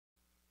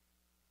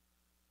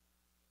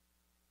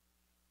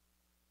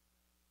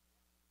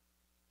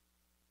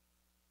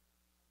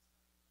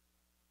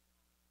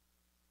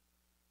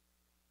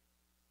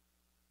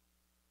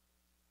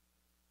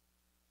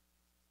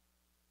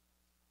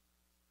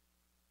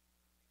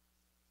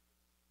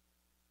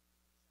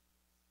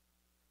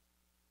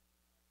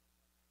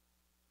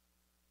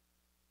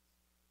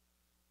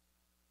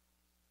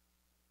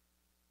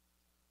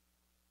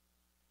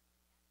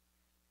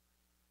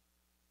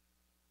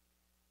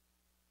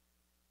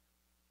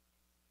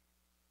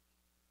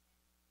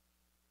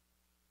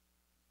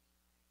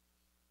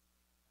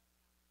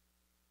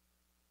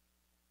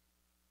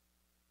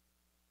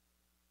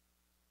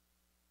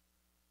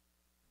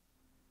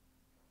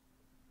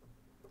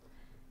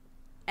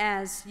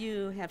As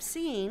you have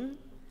seen,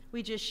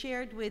 we just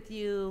shared with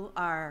you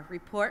our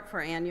report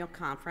for annual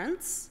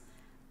conference.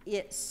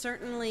 It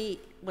certainly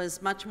was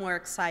much more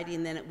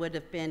exciting than it would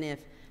have been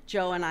if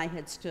Joe and I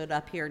had stood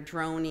up here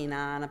droning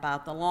on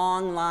about the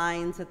long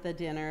lines at the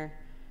dinner,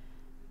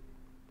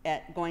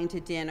 going to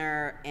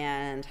dinner,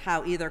 and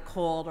how either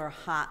cold or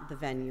hot the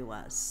venue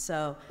was.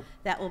 So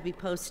that will be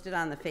posted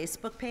on the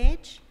Facebook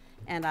page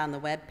and on the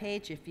web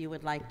page if you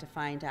would like to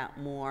find out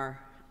more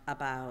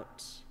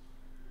about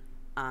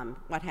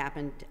what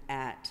happened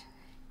at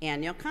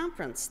annual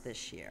conference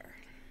this year.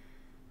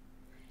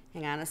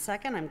 Hang on a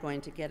second, I'm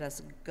going to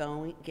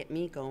get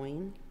me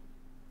going.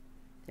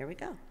 There we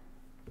go.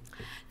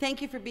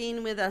 Thank you for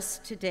being with us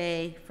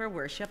today for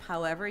worship,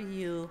 however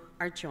you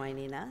are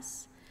joining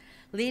us.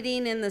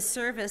 Leading in the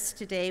service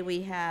today,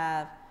 we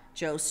have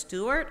Joe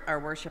Stewart,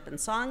 our worship and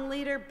song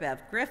leader,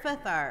 Bev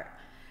Griffith, our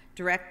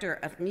director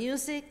of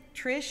music,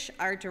 Trish,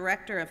 our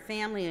director of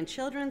family and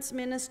children's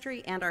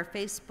ministry, and our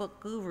Facebook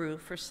guru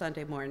for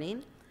Sunday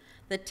morning.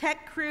 The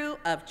tech crew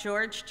of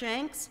George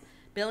Jenks,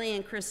 Billy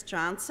and Chris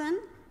Johnson,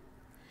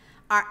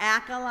 our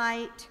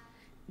acolyte,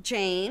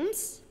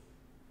 James,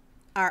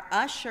 our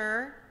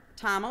usher,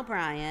 Tom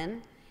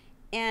O'Brien,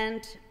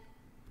 and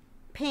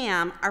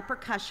Pam, our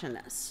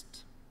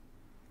percussionist,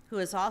 who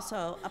is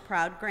also a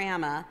proud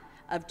grandma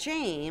of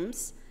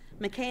James.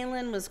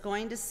 McKaylin was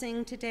going to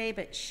sing today,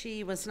 but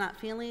she was not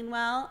feeling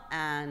well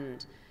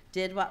and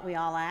did what we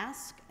all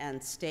ask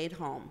and stayed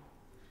home.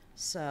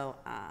 So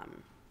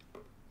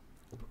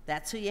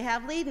that's who you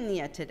have leading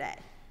you today.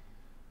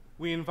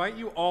 We invite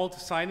you all to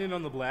sign in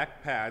on the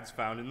black pads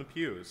found in the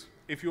pews.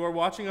 If you are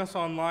watching us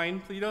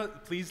online,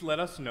 please let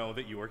us know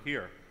that you are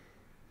here.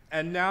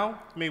 And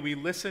now, may we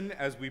listen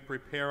as we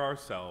prepare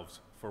ourselves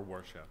for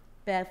worship.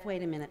 Bev,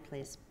 wait a minute,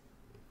 please.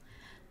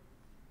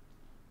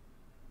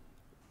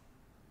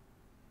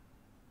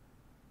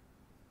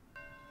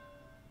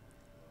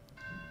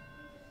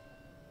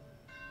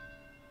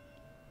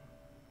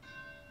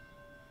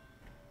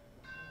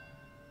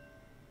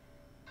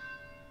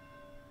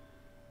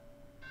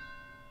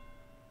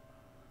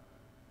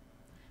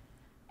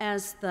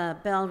 As the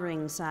bell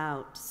rings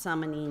out,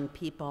 summoning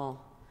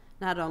people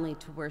not only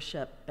to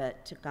worship,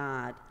 but to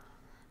God,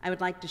 I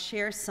would like to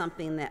share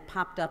something that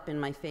popped up in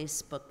my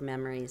Facebook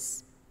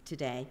memories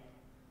today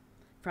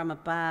from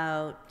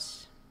about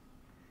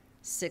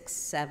 6,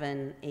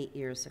 7, 8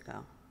 years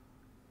ago.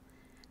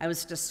 I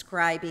was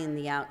describing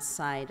the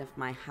outside of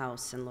my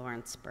house in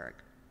Lawrenceburg.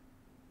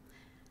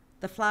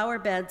 The flower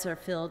beds are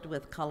filled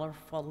with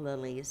colorful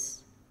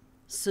lilies.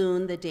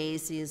 Soon the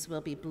daisies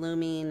will be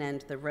blooming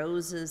and the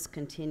roses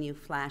continue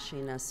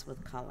flashing us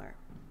with color.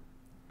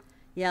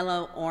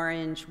 Yellow,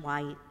 orange,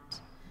 white,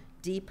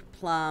 deep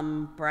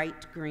plum,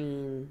 bright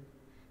green,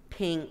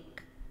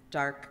 pink,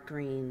 dark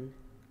green.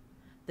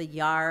 The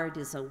yard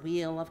is a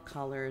wheel of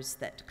colors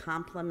that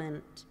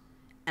complement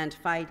and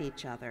fight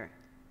each other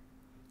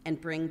and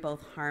bring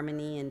both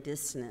harmony and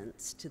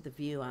dissonance to the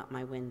view out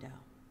my window.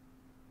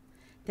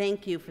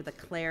 Thank you for the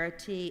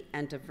clarity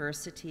and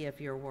diversity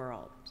of your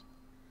world.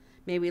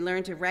 May we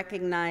learn to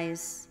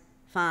recognize,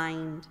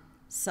 find,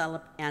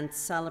 and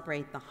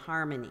celebrate the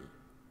harmony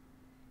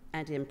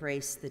and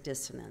embrace the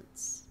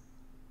dissonance.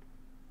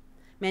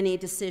 Many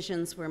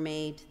decisions were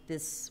made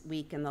this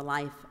week in the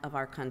life of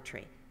our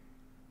country.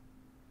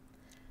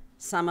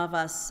 Some of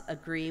us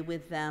agree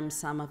with them,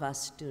 some of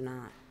us do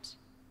not.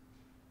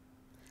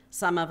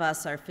 Some of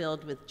us are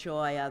filled with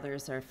joy,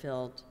 others are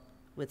filled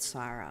with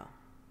sorrow.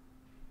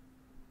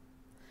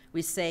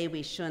 We say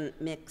we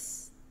shouldn't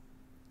mix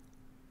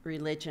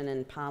religion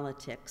and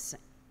politics,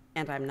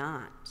 and I'm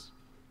not.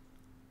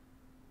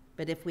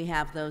 But if we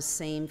have those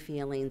same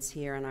feelings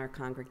here in our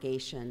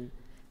congregation,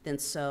 then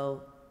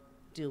so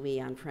do we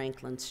on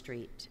Franklin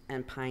Street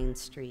and Pine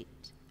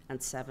Street and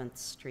 7th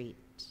Street,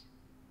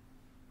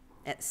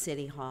 at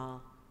City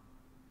Hall,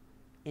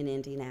 in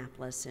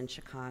Indianapolis, in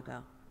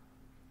Chicago.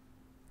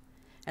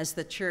 As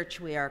the church,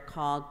 we are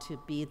called to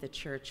be the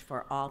church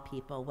for all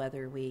people,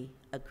 whether we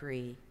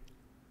agree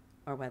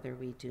or whether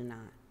we do not.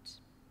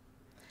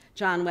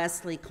 John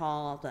Wesley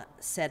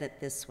said it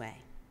this way: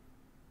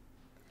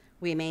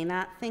 we may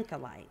not think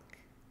alike,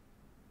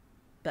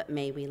 but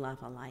may we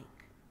love alike.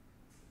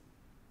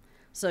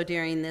 So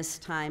during this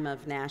time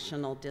of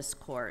national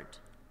discord,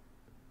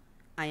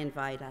 I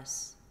invite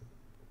us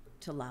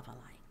to love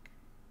alike.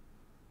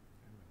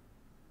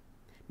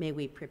 May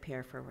we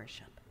prepare for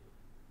worship.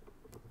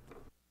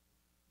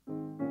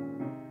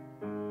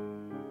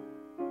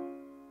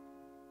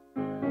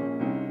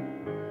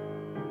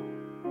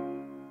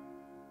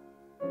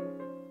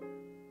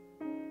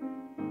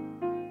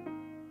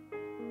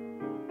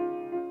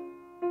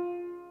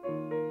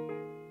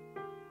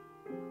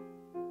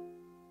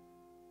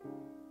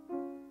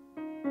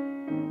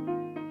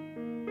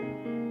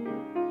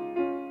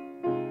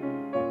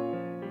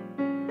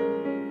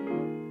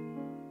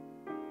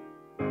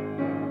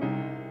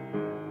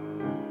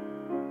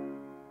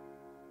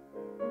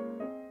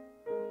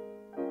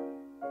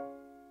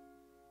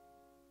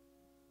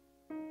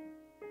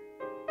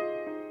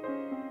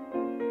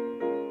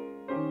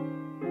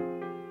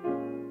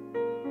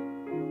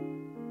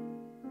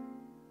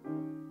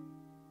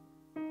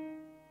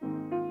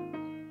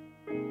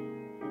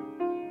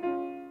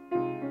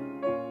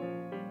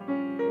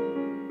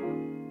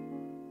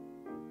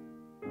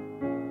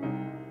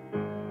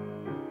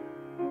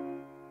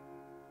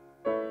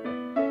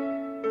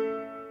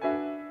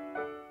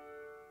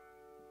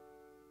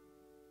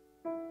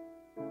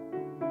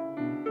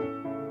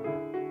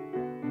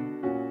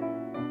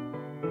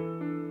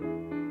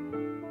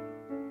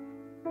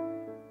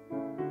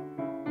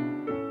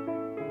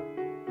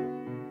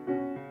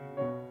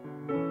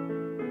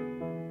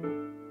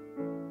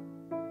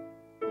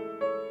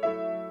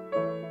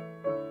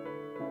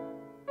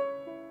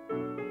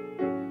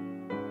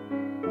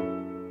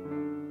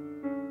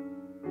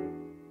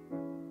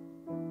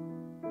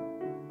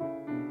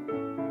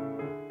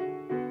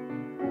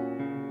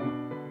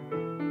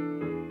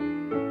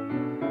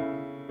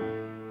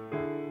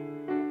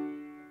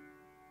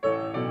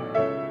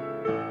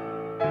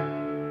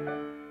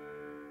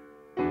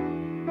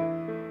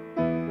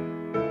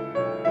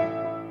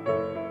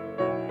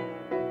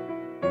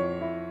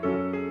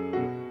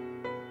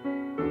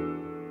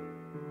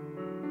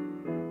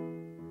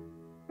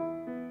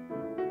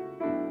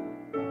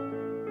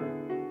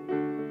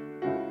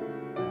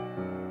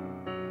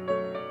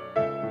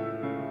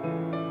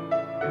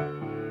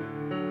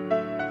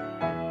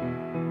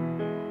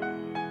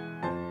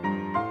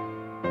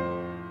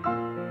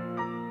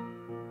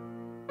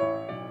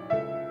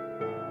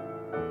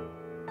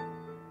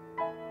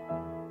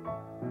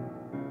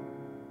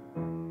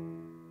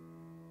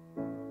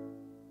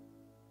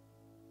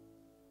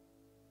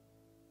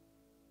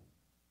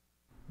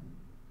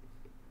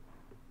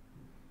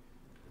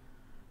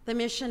 The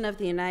mission of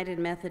the United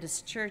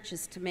Methodist Church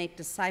is to make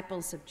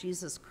disciples of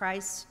Jesus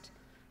Christ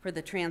for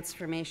the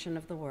transformation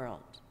of the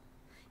world.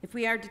 If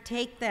we are to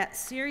take that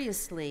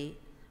seriously,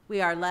 we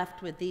are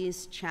left with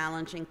these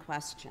challenging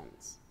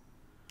questions.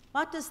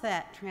 What does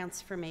that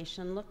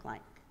transformation look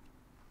like?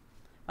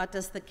 What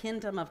does the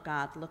kingdom of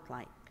God look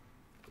like?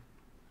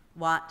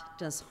 What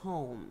does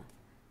home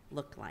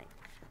look like?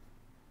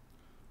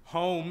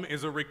 Home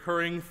is a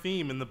recurring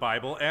theme in the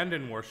Bible and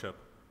in worship.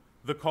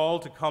 The call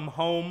to come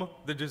home,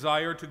 the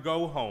desire to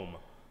go home,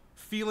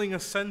 feeling a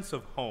sense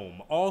of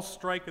home, all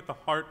strike at the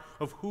heart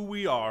of who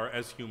we are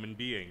as human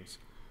beings.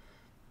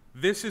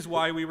 This is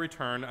why we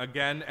return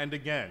again and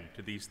again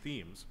to these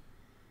themes.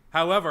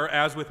 However,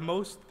 as with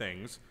most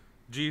things,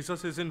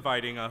 Jesus is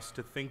inviting us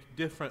to think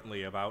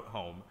differently about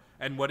home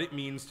and what it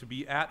means to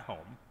be at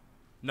home.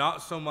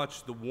 Not so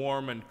much the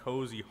warm and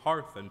cozy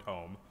hearth and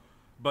home,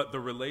 but the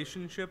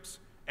relationships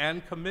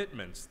and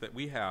commitments that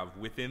we have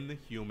within the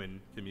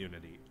human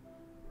community.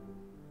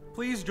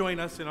 Please join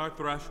us in our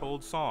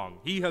threshold song,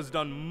 "He Has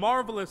Done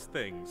Marvelous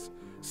Things,"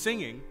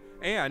 singing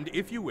and,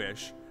 if you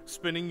wish,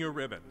 spinning your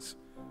ribbons.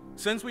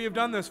 Since we have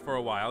done this for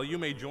a while, you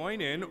may join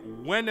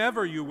in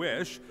whenever you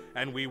wish,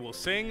 and we will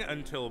sing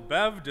until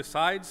Bev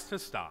decides to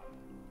stop.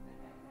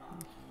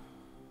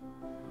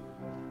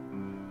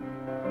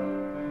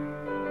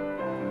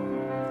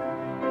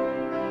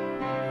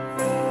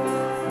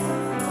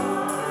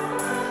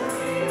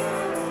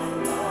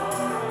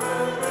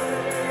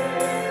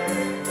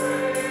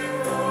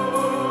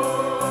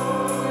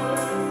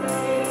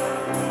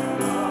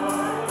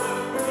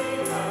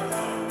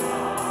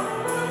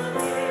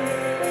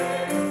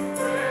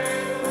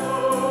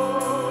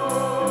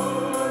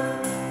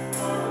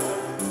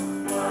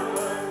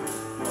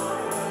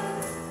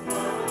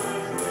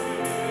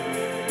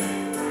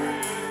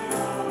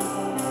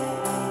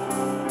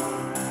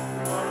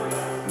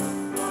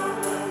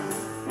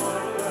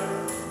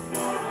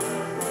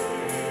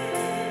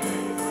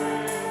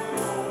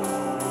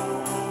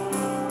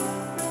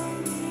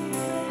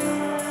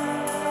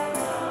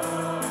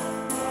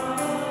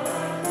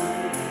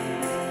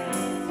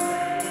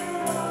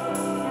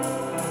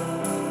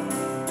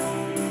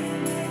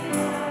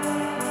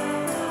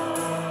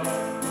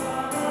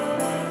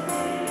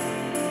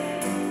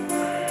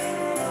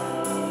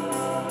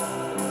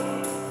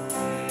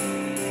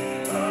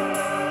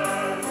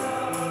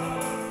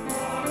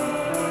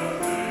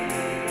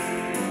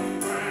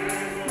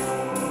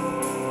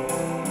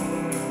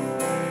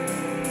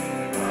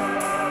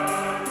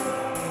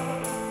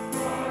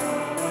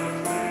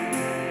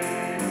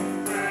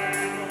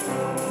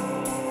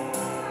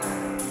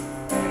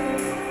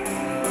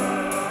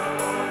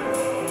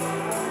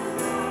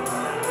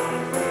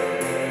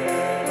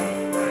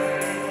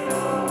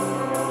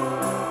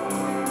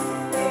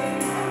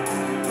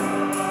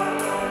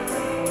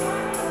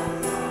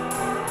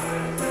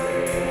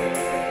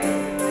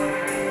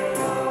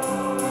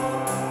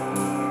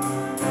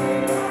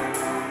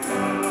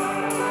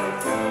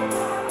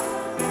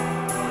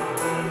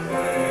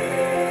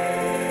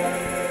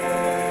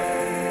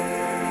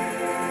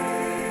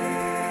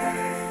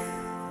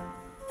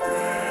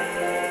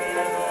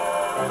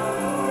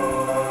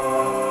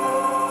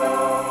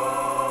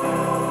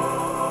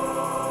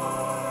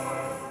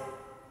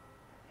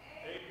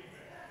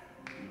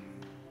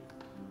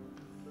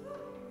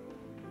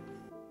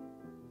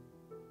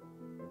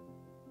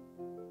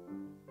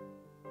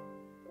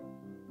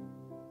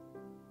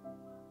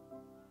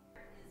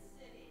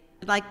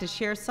 I'd like to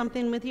share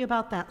something with you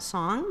about that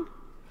song.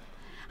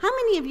 How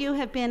many of you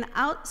have been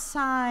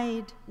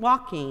outside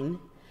walking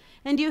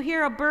and you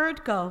hear a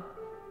bird go?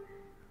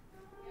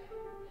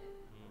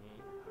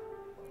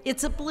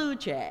 It's a blue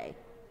jay.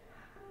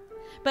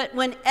 But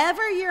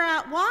whenever you're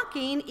out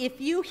walking, if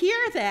you hear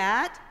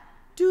that,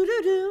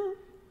 doo-doo-doo,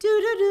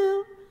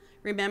 doo-doo-doo,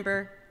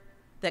 remember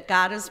that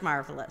God is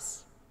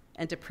marvelous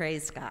and to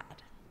praise God.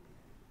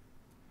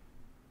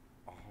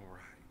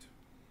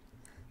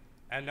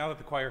 And now that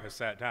the choir has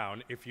sat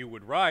down, if you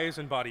would rise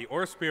in body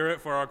or spirit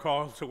for our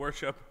call to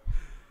worship,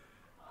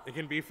 it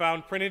can be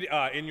found printed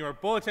in your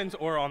bulletins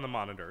or on the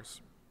monitors.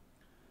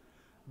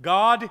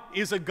 God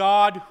is a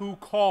God who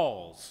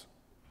calls.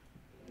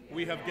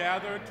 We have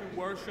gathered to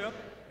worship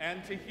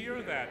and to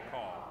hear that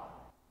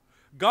call.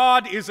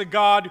 God is a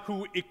God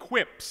who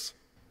equips.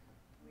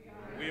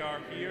 We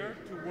are here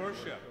to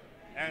worship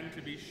and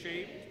to be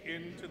shaped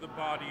into the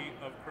body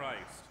of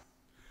Christ.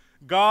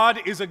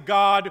 God is a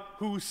God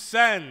who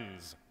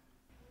sends.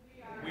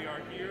 We are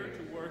here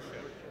to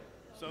worship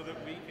so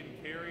that we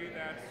can carry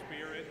that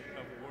spirit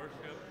of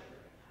worship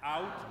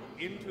out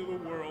into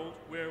the world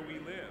where we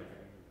live.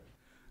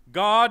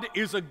 God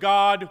is a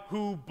God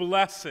who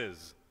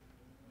blesses.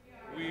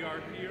 We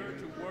are here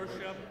to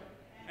worship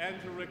and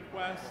to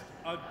request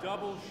a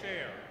double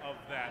share of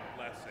that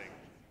blessing.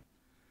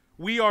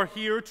 We are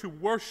here to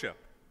worship.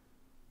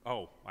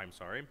 Oh, I'm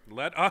sorry.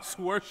 Let us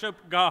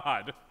worship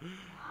God.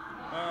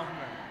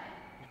 Amen.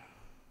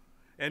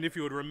 And if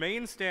you would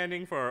remain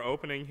standing for our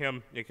opening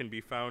hymn, it can be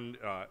found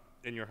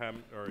in your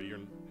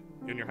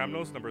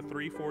hymnals, number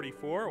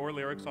 344, or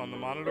lyrics on the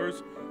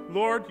monitors.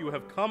 Lord, you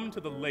have come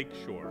to the lake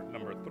shore,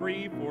 number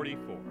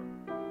 344.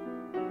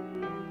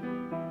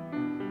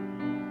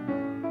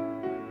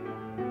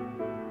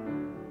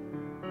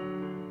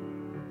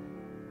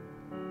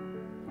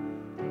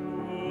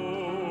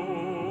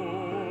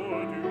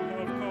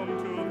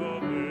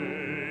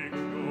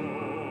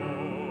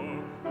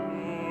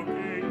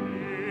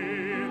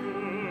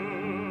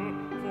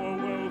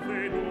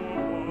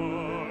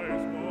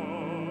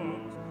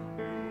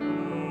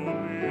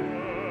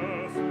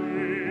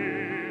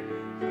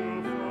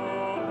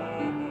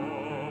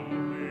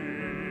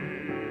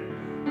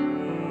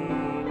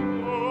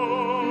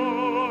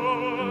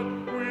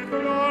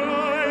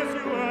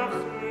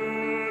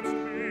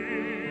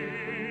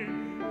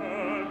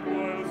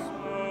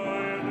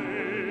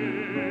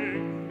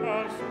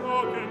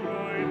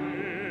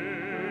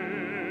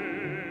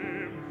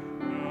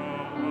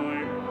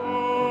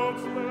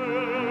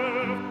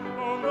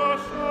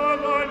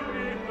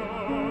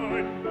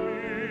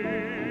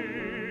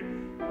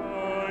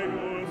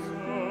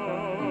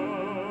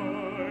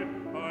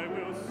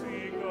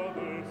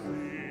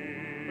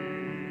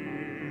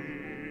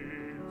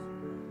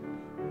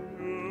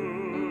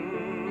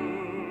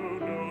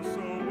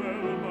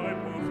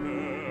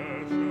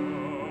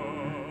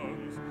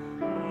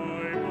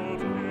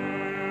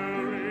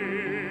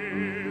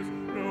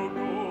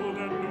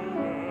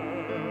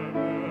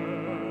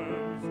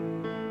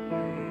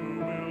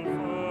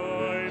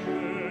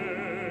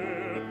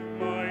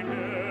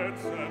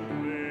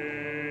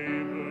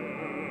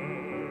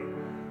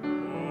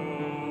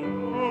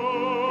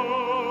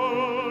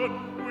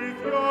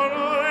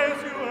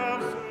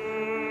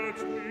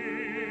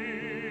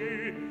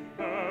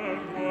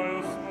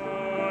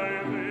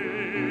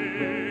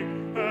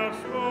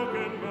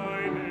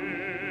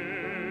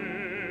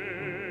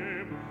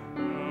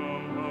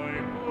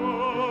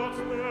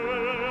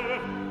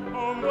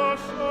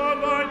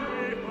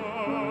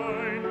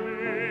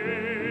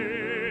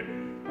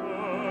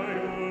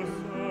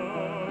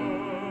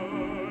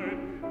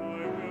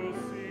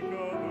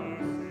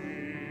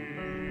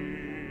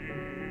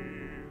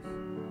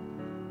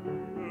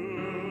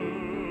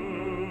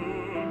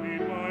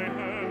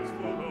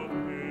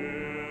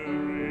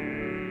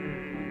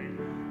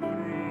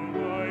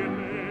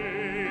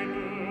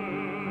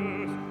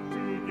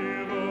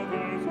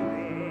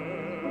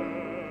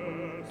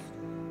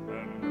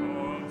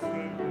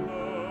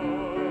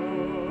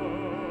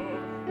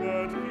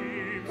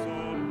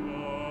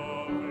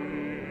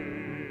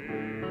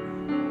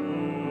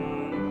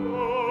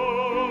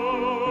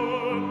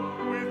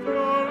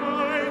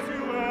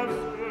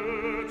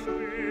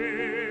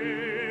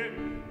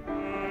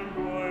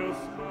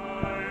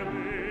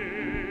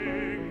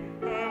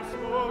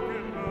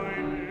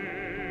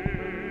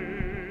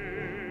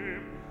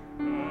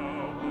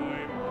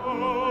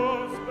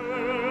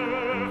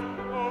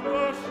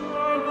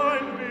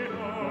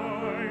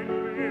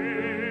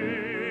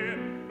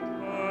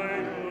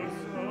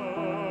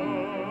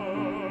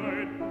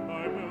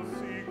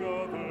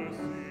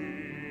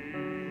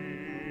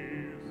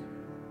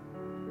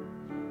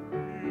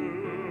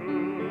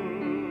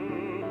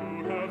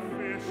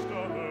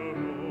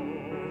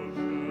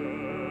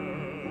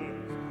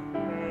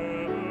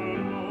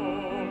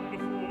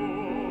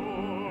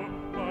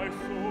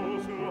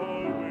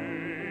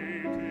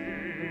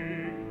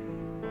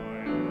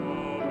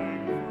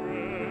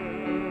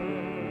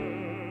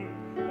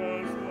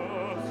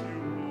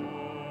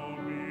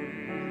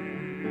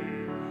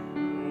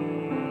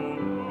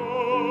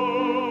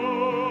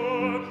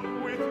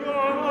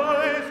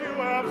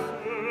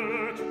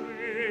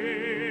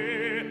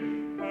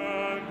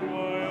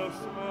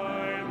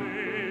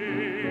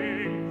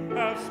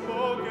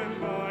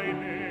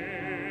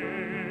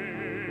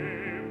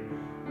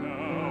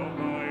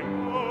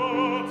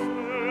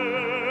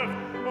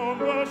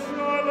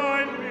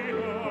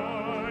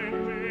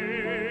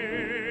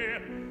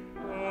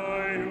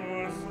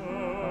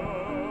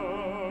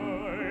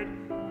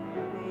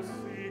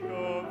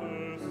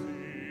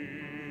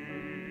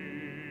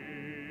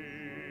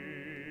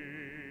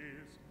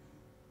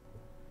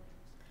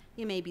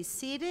 You may be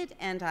seated,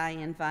 and I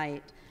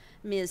invite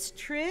Ms.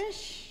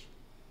 Trish,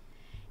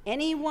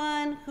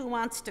 anyone who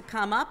wants to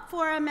come up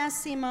for a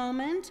messy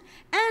moment,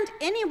 and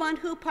anyone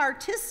who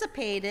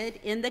participated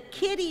in the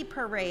kiddie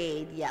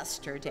parade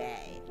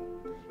yesterday.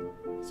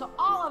 So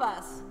all of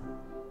us.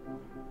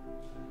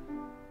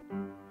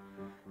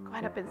 Go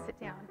on up and sit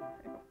down.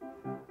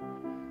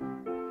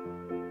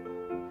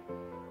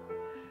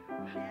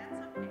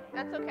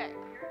 That's okay.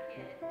 You're a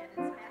kid, and it's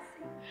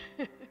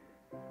messy.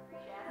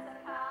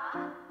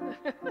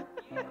 Jessica,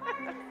 you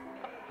participate.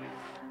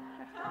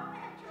 Don't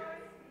let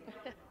Joyce.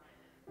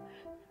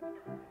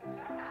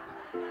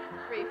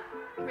 Reef,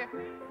 come here.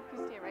 You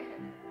stay right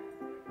here.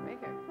 Right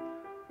here.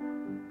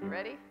 You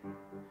ready?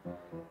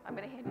 I'm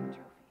going to hand you the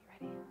trophy.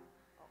 You ready?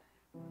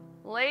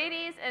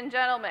 Ladies and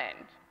gentlemen,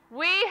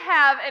 we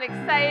have an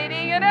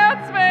exciting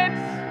announcement.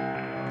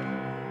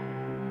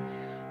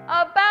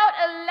 About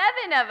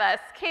 11 of us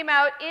came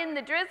out in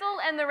the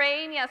drizzle and the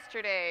rain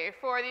yesterday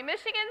for the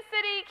Michigan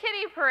City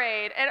Kitty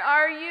Parade. And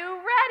are you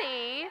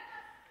ready?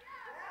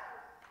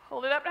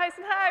 Hold it up nice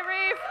and high,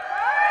 Reeve.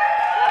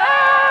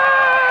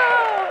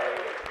 Oh!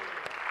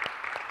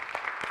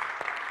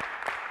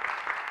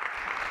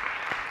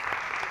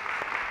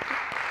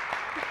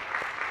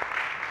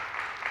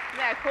 Isn't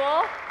that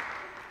cool?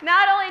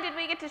 Not only did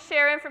we get to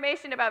share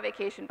information about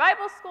Vacation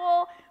Bible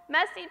School,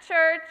 Messy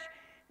Church,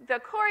 the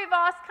Corey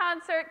Voss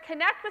concert,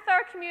 connect with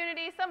our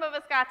community. Some of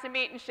us got to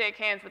meet and shake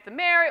hands with the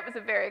mayor. It was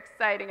a very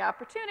exciting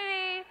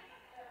opportunity.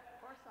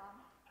 Or some.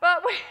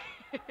 But we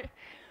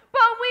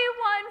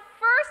won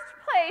first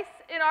place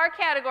in our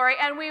category,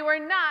 and we were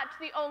not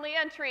the only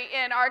entry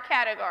in our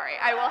category,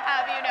 I will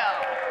have you know.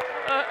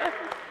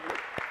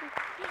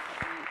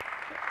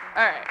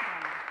 All right.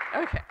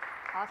 Okay.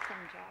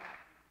 Awesome job.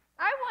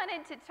 I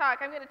wanted to talk.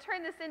 I'm going to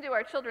turn this into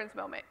our children's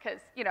moment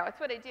because, you know, it's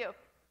what I do.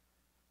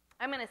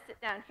 I'm going to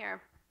sit down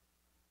here.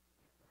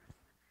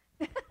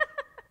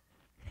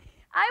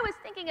 I was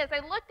thinking as I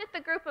looked at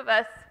the group of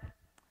us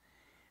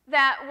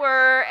that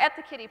were at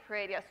the Kitty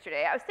Parade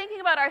yesterday, I was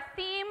thinking about our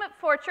theme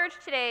for church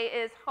today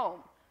is home.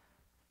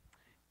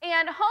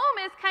 And home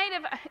is kind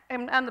of,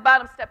 I'm on the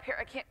bottom step here.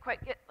 I can't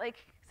quite get,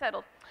 like,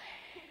 settled.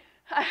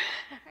 Are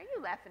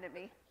you laughing at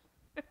me?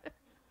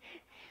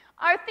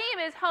 Our theme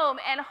is home,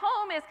 and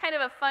home is kind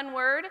of a fun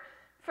word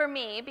for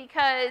me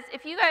because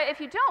if you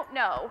don't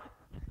know,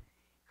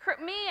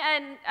 me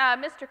and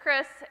Mr.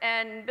 Chris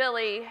and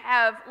Billy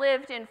have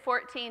lived in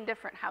 14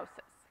 different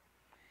houses.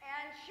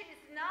 And she's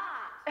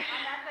not a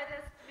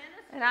Methodist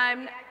minister. And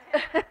I'm,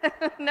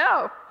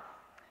 no.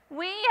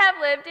 We have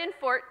lived in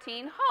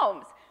 14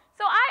 homes.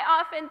 So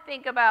I often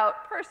think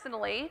about,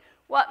 personally,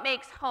 what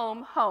makes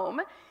home home.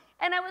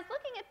 And I was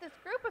looking at this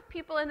group of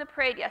people in the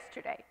parade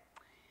yesterday.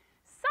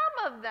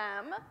 Some of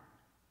them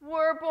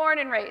were born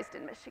and raised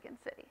in Michigan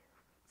City.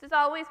 This has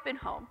always been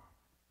home.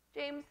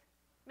 James,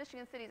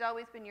 Michigan City's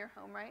always been your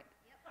home, right?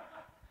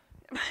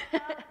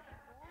 Yep.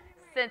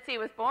 Since he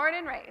was born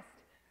and raised.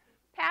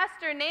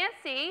 Pastor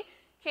Nancy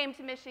came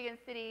to Michigan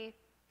City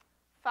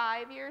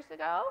 5 years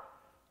ago.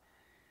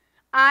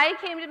 I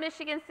came to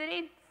Michigan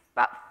City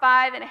about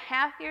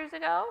 5.5 years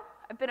ago.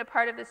 I've been a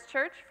part of this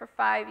church for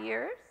 5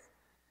 years.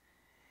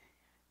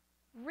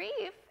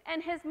 Reeve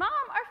and his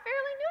mom are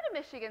fairly new to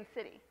Michigan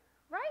City,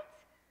 right?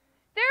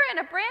 They're in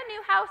a brand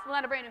new house, well,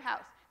 not a brand new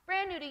house,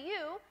 brand new to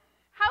you,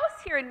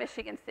 house here in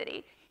Michigan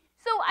City.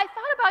 So I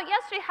thought about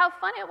yesterday how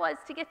fun it was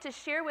to get to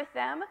share with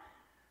them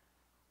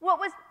what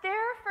was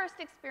their first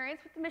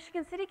experience with the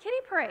Michigan City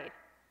Kitty Parade.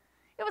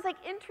 It was like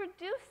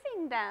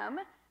introducing them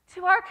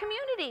to our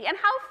community. And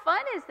how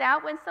fun is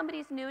that when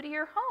somebody's new to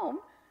your home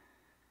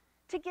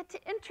to get to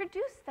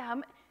introduce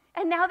them,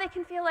 and now they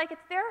can feel like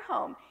it's their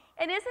home.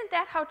 And isn't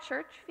that how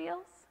church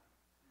feels?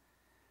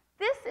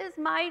 This is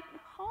my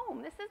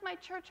home. This is my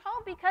church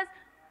home because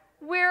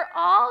we're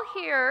all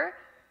here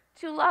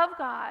to love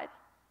God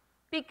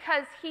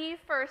because He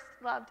first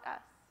loved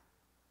us.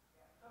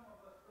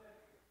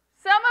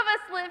 Some of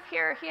us live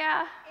here,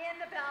 yeah. In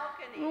the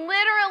balcony.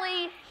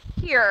 Literally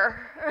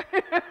here.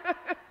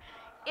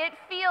 It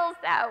feels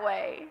that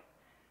way.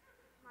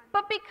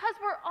 But because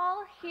we're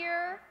all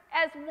here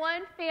as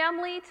one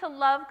family to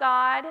love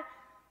God,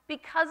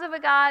 because of a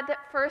God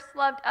that first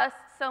loved us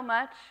so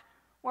much,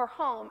 we're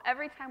home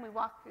every time we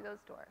walk through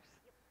those doors.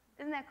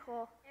 Isn't that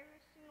cool? Every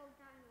single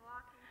time you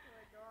walk into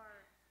a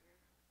door.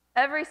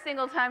 Every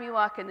single time you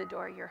walk in the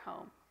door, you're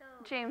home. So,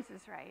 James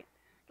is right.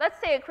 Let's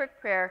say a quick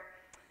prayer.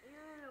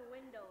 even in a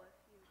window, if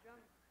you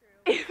jump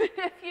through. Even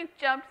if you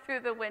jumped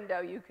through the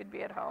window, you could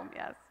be at home,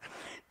 yes.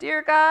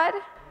 Dear God,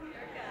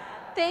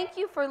 thank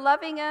you for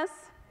loving us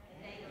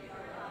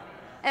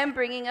and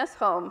bringing us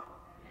home.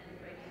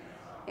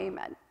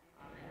 Amen.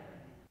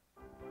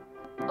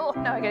 Oh,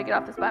 now I gotta get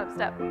off this bottom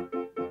step.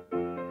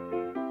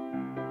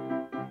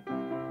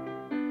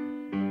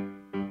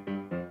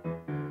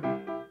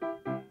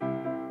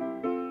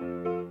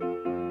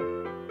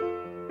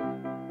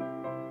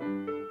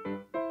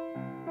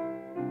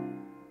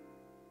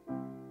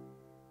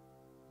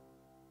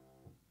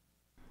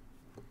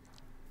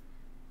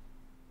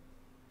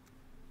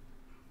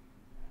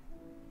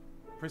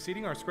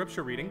 Preceding our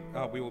scripture reading,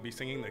 we will be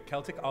singing the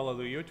Celtic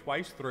Alleluia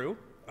twice through.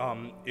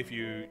 If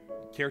you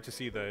care to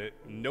see the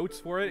notes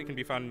for it, it can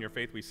be found in your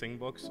Faith We Sing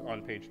books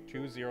on page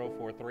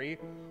 2043,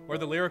 or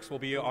the lyrics will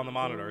be on the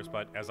monitors,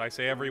 but as I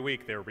say every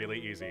week, they're really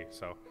easy,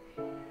 so.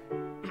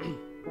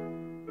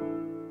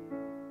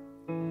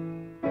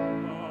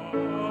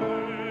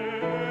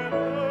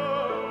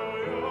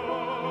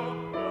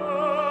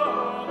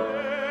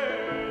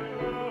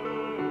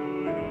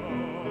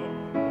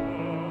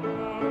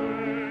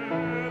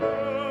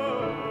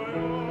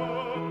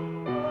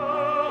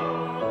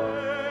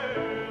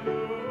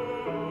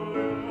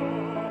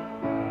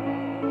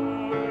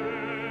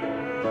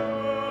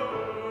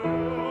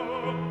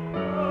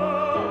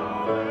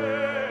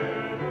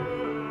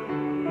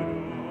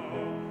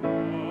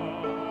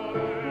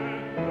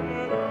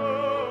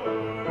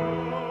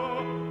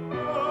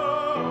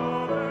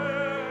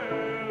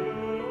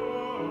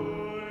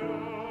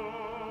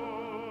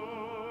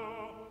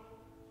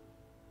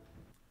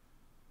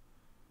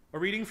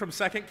 reading from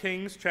 2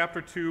 Kings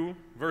chapter 2,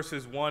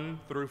 verses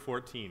 1 through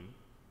 14.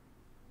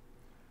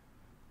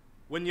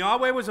 When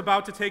Yahweh was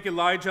about to take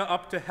Elijah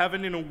up to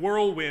heaven in a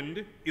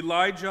whirlwind,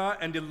 Elijah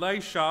and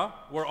Elisha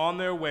were on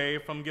their way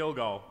from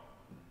Gilgal.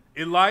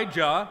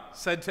 Elijah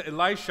said to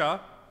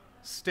Elisha,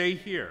 "Stay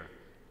here.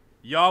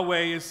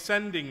 Yahweh is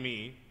sending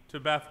me to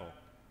Bethel."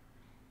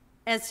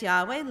 "As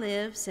Yahweh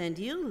lives and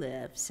you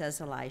live,"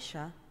 says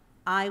Elisha,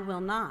 "I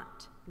will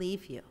not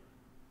leave you."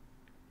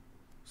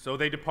 So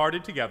they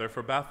departed together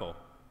for Bethel.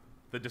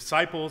 The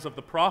disciples of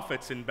the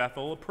prophets in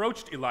Bethel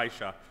approached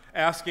Elisha,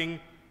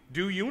 asking,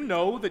 "Do you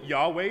know that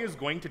Yahweh is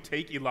going to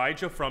take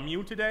Elijah from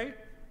you today?"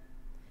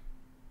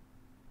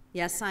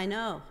 "Yes, I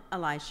know,"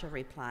 Elisha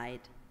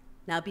replied.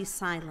 "Now be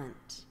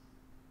silent."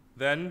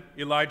 Then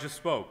Elijah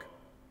spoke,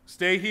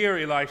 "Stay here,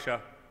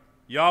 Elisha.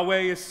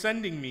 Yahweh is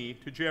sending me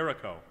to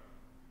Jericho."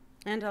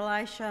 And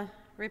Elisha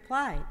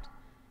replied,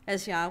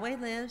 "As Yahweh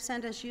lives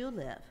and as you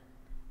live,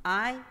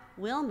 I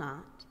will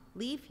not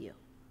leave you."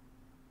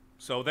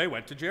 So they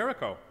went to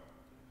Jericho.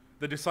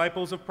 The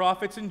disciples of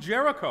prophets in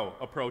Jericho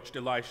approached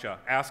Elisha,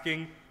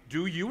 asking,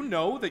 "Do you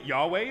know that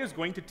Yahweh is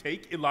going to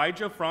take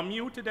Elijah from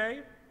you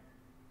today?"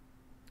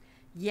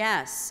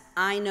 "Yes,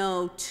 I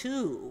know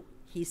too,"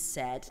 he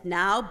said.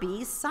 "Now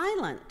be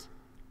silent."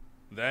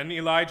 Then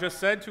Elijah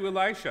said to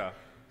Elisha,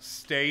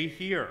 "Stay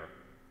here.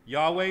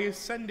 Yahweh is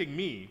sending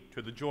me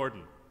to the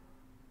Jordan."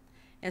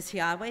 "As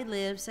Yahweh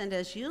lives and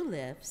as you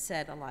live,"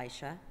 said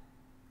Elisha,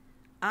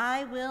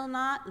 "I will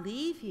not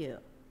leave you."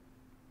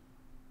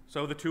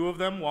 So the two of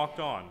them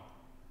walked on.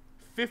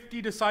 50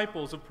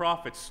 disciples of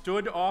prophets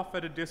stood off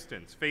at a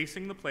distance,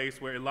 facing the place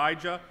where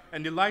Elijah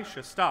and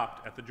Elisha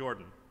stopped at the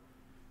Jordan.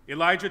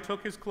 Elijah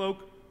took his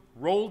cloak,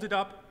 rolled it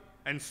up,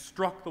 and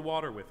struck the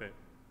water with it.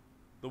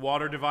 The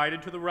water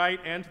divided to the right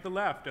and to the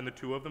left, and the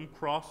two of them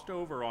crossed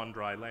over on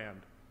dry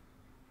land.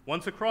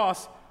 Once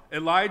across,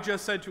 Elijah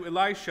said to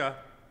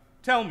Elisha,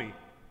 "Tell me,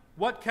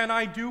 what can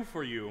I do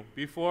for you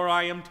before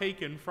I am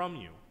taken from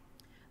you?"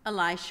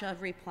 Elisha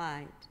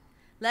replied,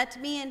 "Let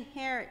me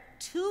inherit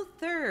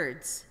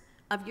 2/3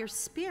 of your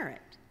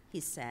spirit," he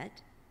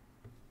said.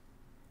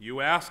 "You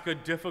ask a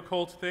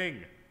difficult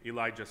thing,"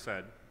 Elijah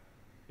said.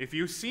 "If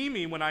you see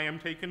me when I am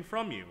taken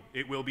from you,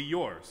 it will be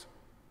yours.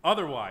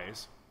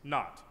 Otherwise,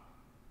 not."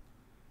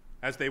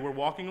 As they were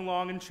walking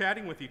along and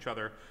chatting with each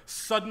other,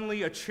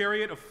 suddenly a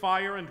chariot of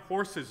fire and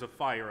horses of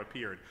fire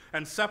appeared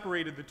and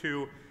separated the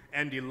two,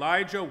 and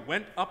Elijah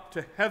went up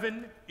to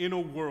heaven in a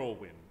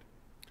whirlwind.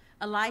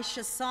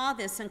 Elisha saw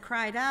this and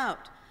cried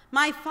out,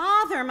 my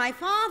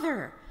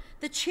father,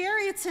 the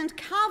chariots and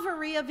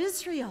cavalry of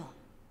Israel."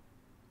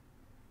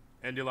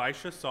 And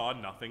Elisha saw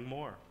nothing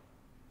more.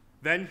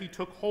 Then he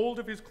took hold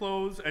of his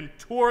clothes and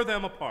tore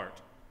them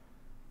apart.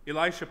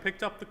 Elisha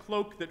picked up the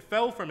cloak that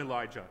fell from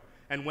Elijah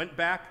and went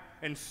back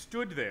and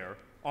stood there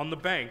on the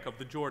bank of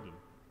the Jordan.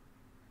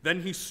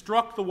 Then he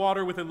struck the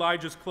water with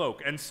Elijah's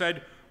cloak and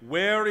said,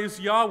 "Where is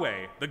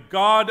Yahweh, the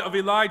God of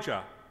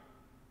Elijah?"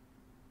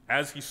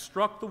 As he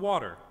struck the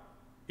water,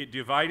 it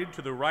divided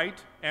to the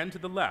right and to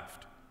the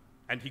left,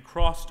 and he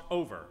crossed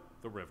over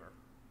the river.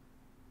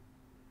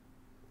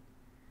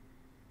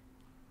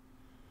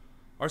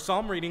 Our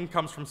psalm reading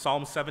comes from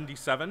Psalm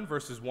 77,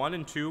 verses 1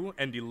 and 2,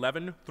 and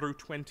 11 through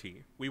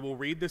 20. We will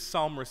read this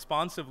psalm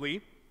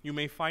responsively. You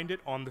may find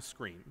it on the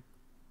screen.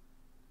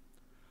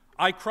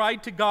 I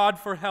cried to God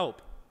for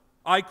help.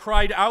 I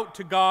cried out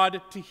to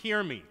God to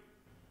hear me.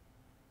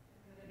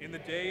 In the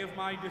day of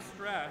my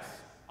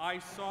distress, I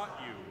sought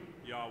you,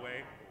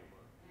 Yahweh,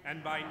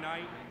 and by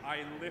night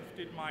I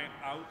lifted my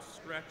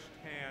outstretched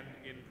hand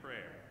in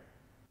prayer.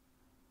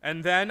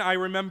 And then I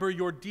remember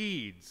your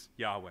deeds,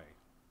 Yahweh.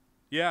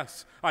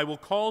 Yes, I will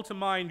call to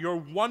mind your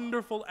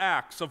wonderful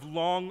acts of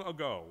long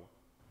ago.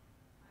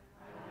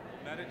 I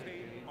will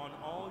meditate on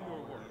all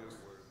your works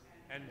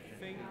and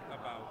think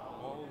about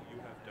all you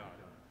have done.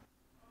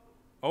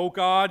 O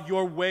God,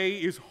 your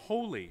way is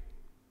holy.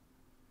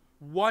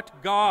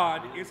 What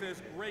God is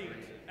as great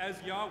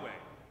as Yahweh?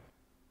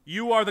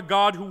 You are the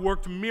God who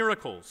worked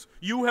miracles.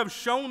 You have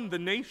shown the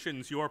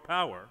nations your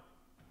power.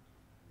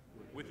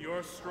 With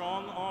your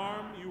strong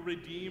arm, you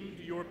redeemed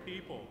your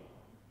people,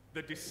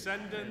 the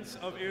descendants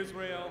of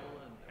Israel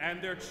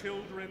and their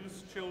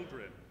children's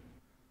children.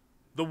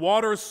 The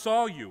waters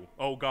saw you,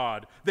 O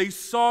God. They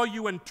saw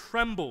you and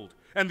trembled,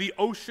 and the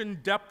ocean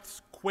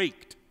depths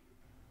quaked.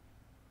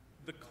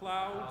 The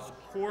clouds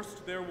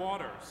coursed their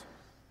waters.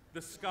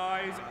 The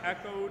skies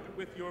echoed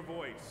with your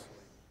voice.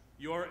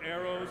 Your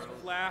arrows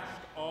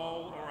flashed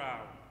all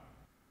around.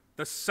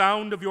 The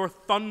sound of your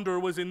thunder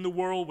was in the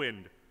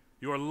whirlwind.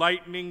 Your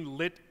lightning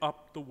lit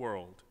up the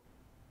world.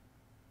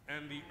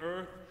 And the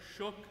earth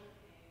shook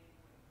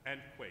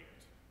and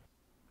quaked.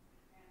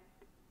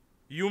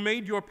 You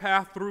made your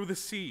path through the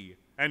sea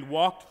and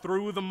walked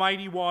through the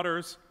mighty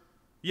waters,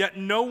 yet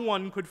no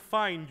one could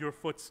find your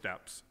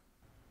footsteps.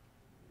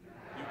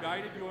 You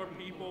guided your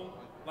people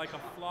like a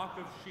flock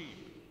of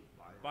sheep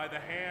by the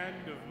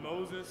hand of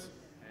Moses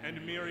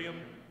and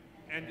Miriam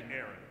and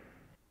Aaron.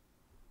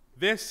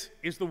 This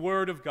is the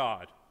word of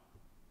God.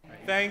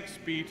 Thanks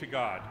be to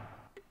God.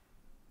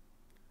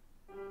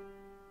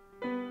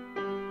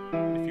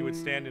 would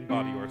stand in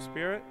body or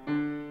spirit.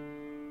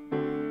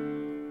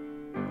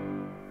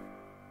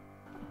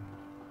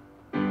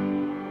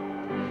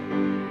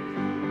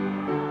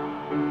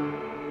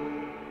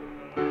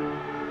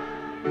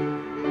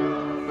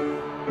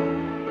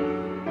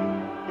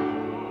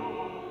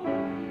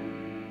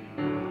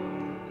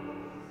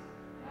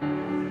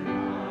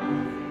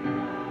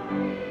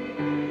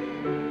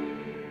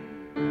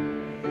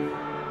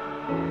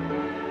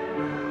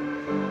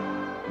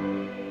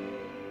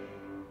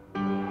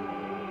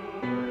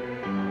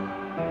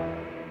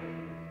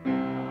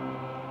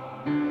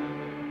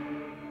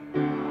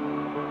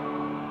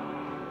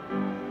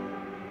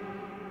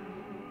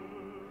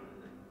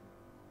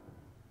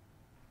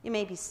 You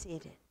may be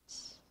seated.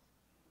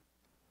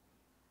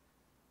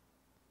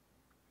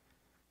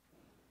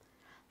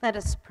 Let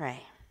us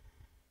pray.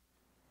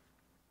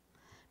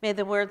 May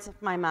the words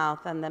of my mouth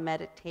and the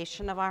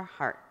meditation of our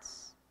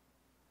hearts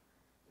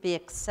be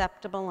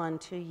acceptable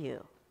unto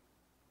you,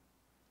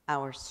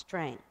 our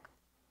strength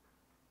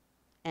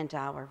and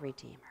our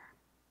Redeemer.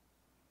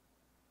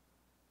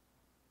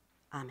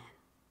 Amen.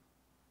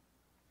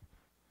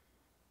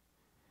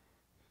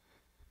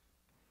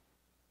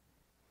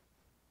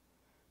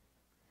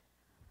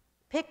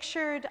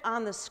 Pictured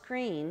on the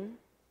screen,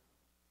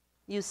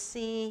 you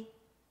see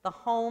the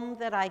home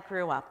that I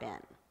grew up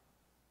in.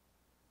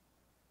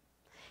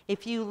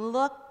 If you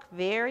look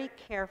very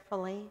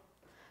carefully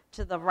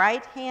to the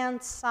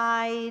right-hand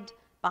side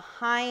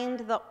behind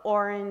the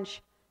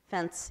orange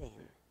fencing,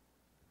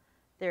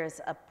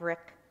 there's a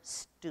brick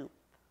stoop.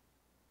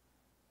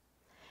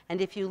 And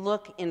if you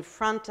look in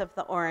front of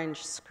the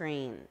orange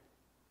screen,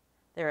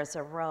 there is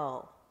a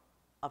row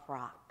of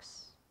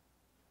rocks.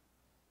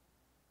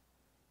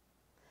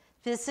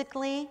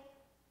 Physically,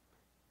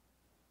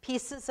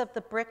 pieces of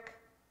the brick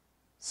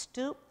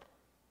stoop,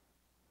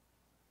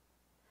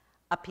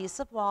 a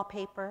piece of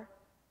wallpaper,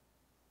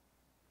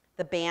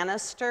 the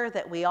banister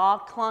that we all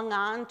clung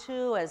on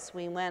to as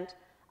we went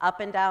up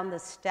and down the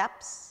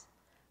steps,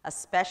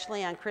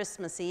 especially on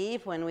Christmas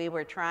Eve when we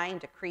were trying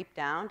to creep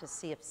down to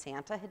see if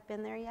Santa had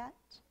been there yet,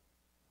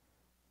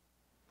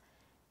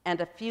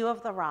 and a few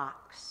of the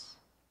rocks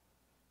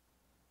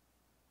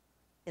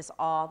is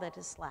all that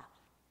is left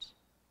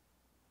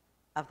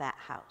of that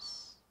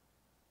house.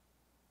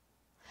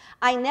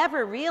 I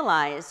never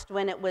realized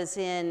when it was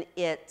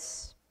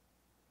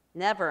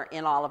never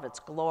in all of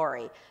its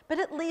glory, but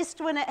at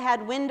least when it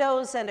had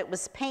windows and it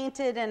was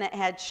painted and it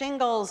had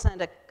shingles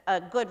and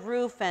a good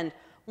roof and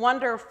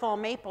wonderful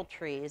maple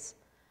trees,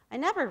 I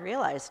never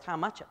realized how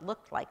much it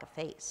looked like a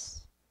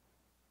face,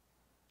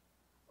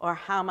 or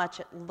how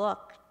much it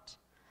looked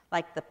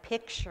like the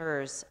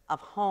pictures of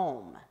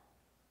home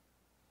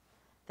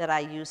that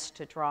I used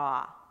to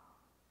draw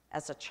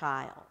as a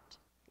child.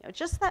 You know,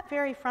 just that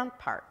very front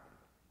part,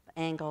 the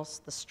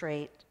angles, the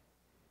straight,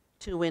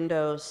 two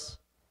windows,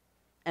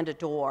 and a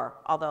door,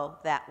 although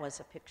that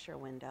was a picture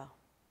window.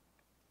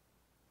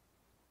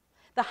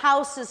 The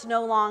house is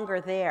no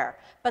longer there,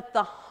 but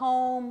the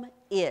home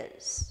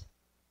is.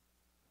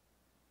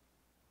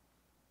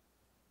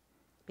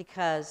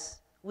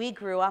 Because we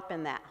grew up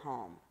in that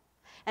home,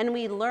 and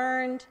we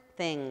learned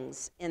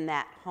things in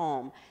that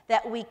home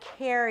that we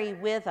carry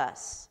with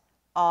us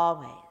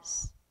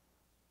always.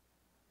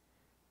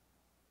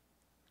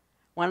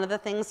 One of the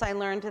things I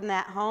learned in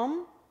that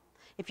home,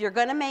 if you're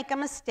going to make a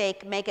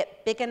mistake, make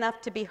it big enough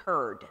to be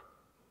heard.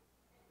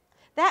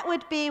 That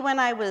would be when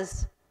I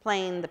was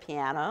playing the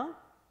piano,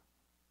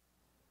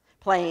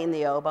 playing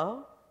the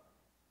oboe,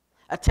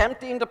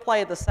 attempting to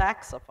play the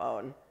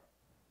saxophone.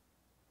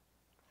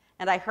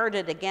 And I heard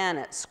it again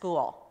at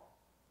school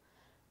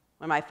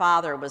when my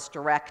father was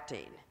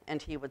directing,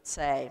 and he would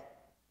say,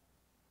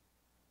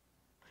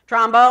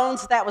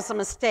 "Trombones, that was a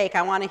mistake.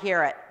 I want to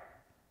hear it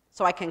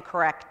so I can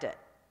correct it."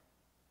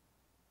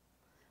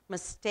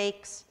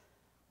 Mistakes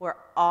were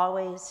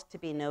always to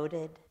be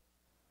noted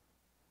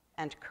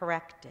and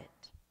corrected.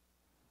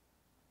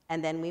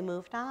 And then we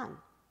moved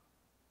on.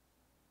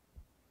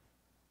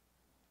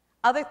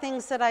 Other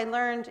things that I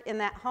learned in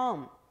that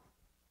home.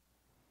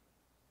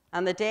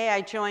 On the day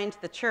I joined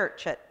the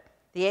church at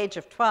the age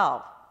of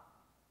 12,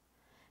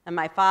 and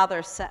my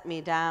father set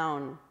me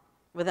down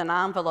with an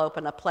envelope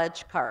and a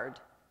pledge card,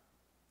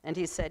 and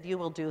he said, "You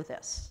will do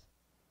this.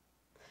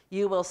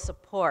 You will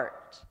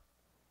support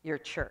your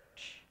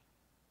church."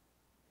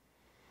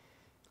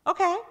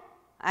 Okay,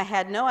 I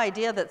had no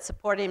idea that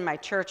supporting my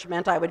church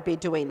meant I would be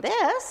doing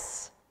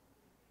this.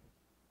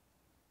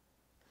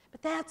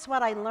 But that's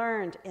what I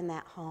learned in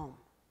that home.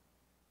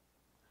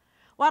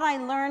 What I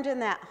learned in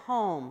that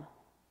home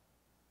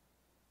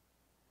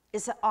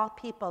is that all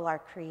people are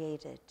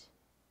created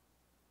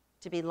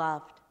to be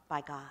loved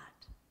by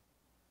God.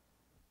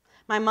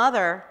 My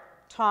mother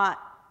taught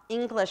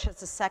English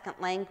as a second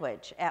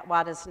language at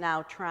what is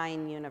now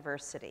Trine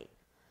University,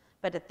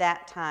 but at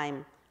that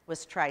time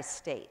was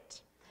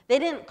Tri-State. They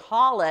didn't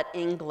call it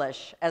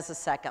English as a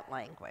second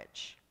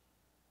language,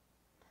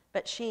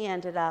 but she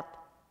ended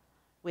up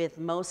with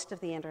most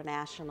of the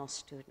international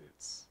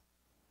students,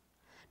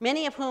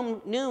 many of whom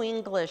knew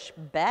English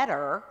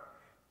better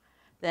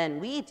than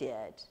we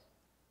did,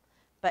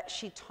 but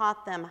she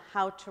taught them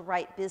how to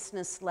write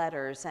business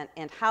letters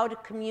and how to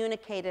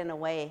communicate in a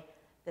way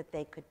that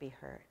they could be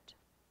heard.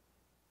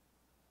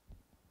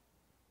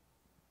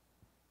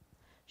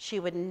 She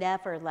would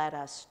never let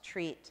us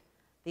treat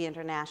the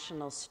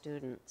international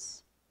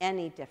students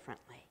any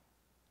differently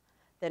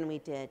than we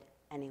did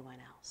anyone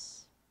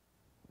else.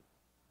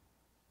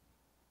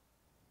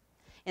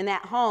 In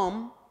that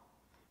home,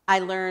 I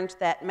learned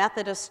that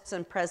Methodists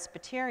and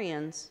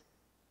Presbyterians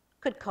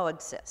could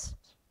coexist.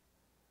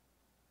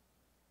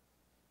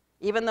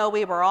 Even though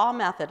we were all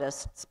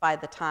Methodists by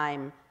the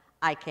time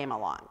I came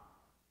along.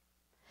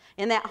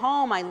 In that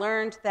home, I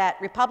learned that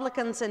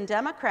Republicans and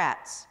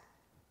Democrats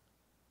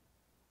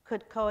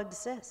could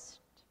coexist.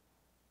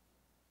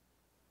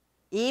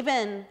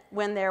 Even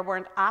when there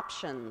weren't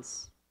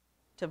options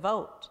to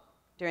vote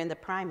during the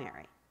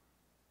primary.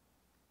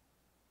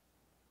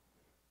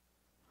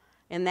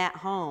 In that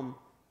home,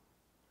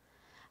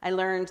 I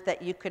learned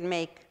that you could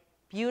make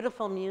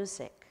beautiful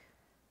music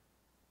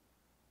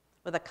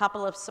with a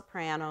couple of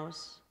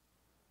sopranos,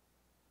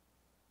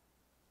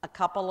 a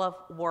couple of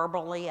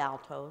warbly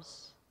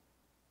altos,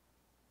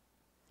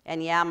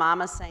 and yeah,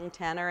 Mama sang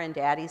tenor and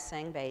Daddy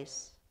sang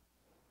bass.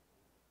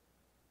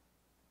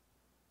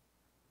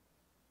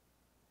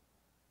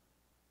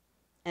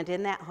 And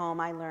in that home,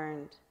 I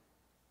learned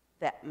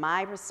that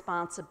my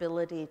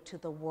responsibility to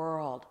the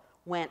world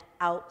went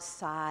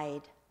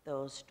outside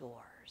those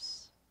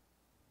doors.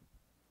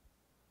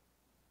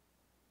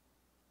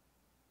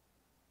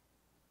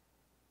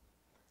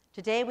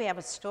 Today we have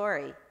a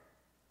story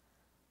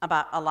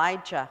about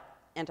Elijah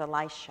and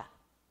Elisha.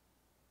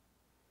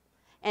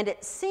 And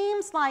it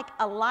seems like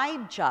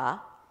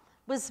Elijah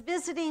was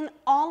visiting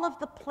all of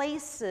the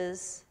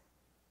places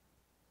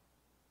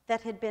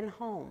that had been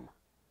home.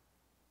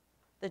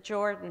 The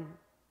Jordan,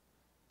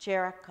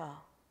 Jericho.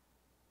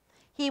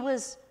 He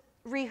was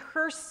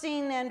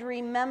rehearsing and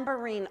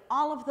remembering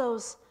all of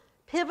those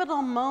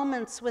pivotal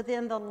moments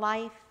within the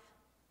life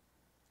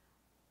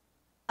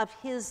of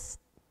his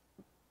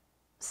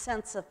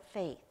sense of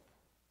faith,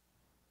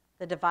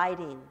 the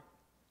dividing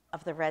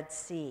of the Red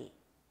Sea.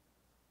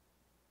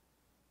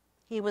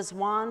 He was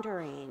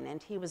wandering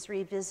and he was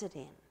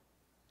revisiting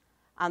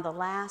on the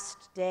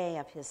last day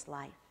of his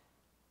life.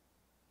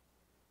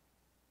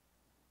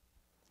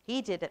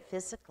 He did it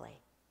physically.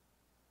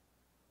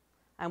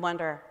 I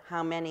wonder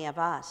how many of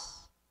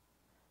us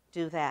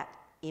do that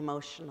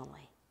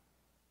emotionally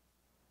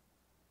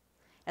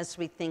as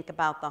we think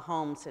about the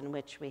homes in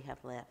which we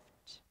have lived.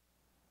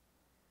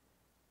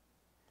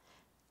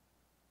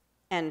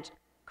 And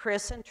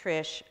Chris and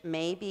Trish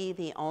may be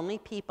the only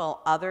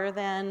people other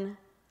than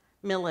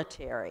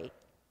military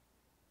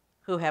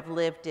who have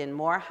lived in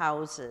more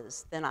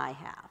houses than I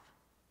have.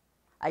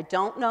 I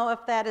don't know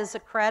if that is a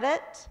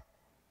credit,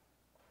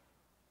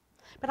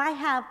 but I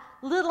have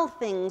little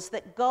things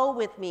that go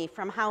with me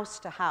from house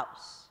to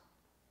house.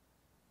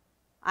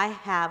 I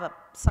have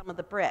some of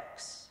the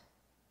bricks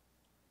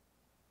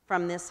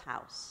from this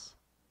house.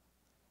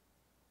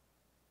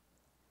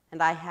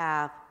 And I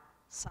have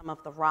some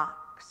of the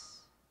rocks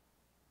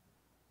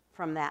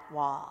from that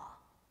wall.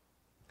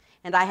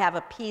 And I have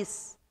a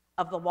piece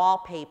of the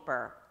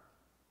wallpaper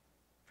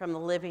from the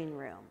living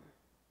room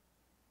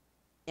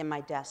in my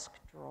desk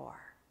drawer.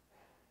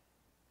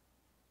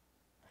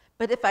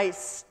 But if I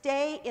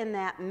stay in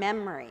that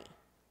memory,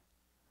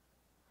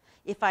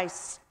 if I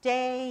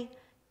stay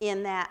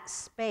in that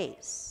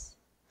space,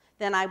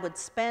 then I would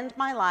spend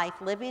my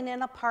life living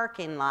in a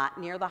parking lot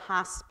near the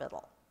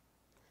hospital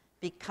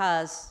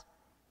because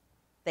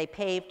they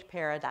paved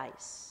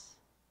paradise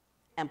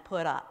and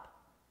put up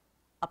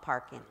a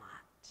parking lot.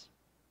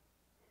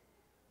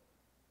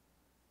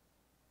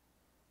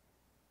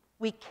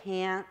 We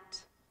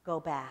can't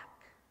go back.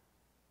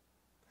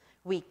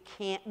 We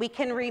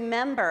can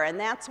remember, and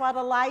that's what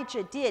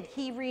Elijah did.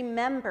 He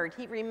remembered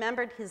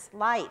his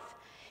life.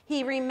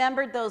 He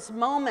remembered those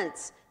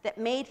moments that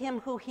made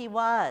him who he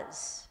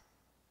was.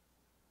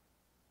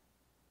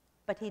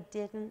 But he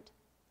didn't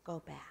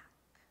go back.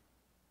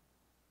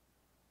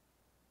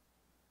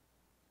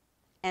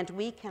 And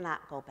we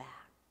cannot go back.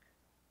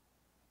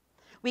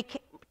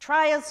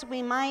 Try as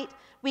we might,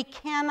 we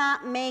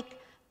cannot make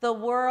the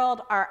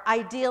world our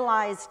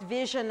idealized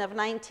vision of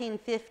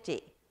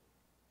 1950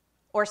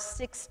 or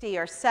 60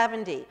 or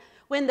 70,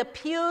 when the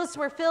pews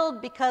were filled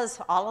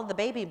because all of the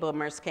baby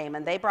boomers came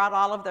and they brought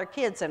all of their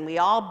kids and we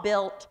all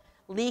built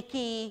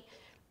leaky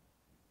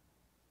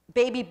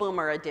baby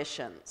boomer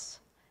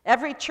additions.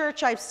 Every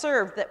church I've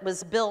served that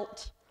was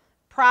built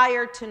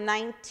prior to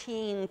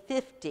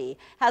 1950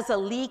 has a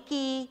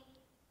leaky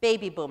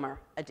baby boomer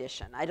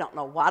addition. I don't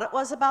know what it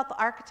was about the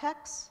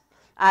architects.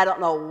 I don't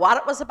know what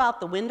it was about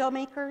the window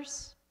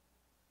makers.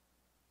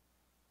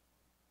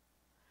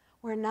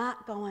 We're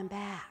not going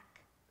back.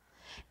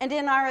 And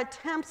in our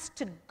attempts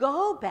to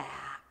go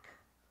back,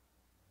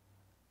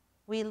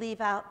 we leave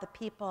out the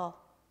people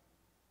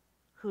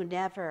who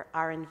never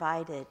are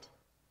invited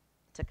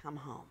to come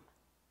home.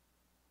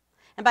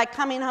 And by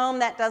coming home,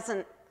 that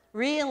doesn't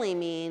really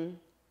mean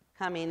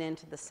coming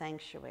into the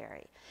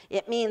sanctuary.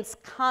 It means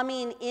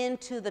coming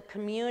into the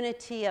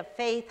community of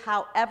faith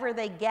however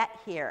they get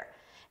here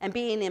and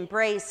being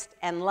embraced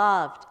and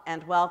loved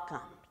and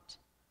welcomed.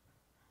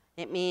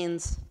 It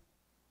means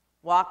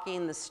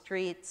walking the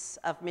streets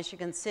of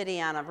Michigan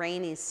City on a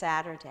rainy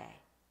Saturday,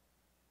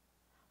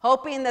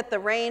 hoping that the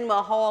rain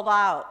will hold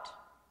out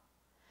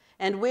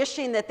and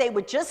wishing that they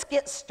would just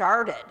get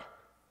started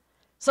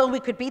so we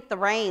could beat the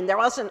rain. There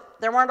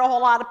weren't a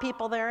whole lot of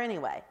people there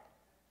anyway.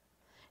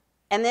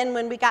 And then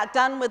when we got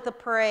done with the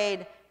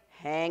parade,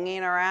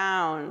 hanging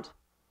around,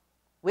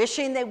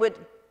 wishing they would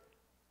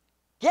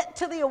get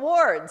to the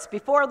awards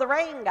before the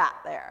rain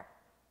got there.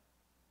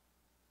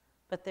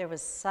 But there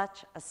was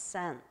such a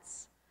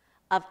sense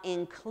of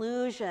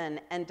inclusion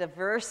and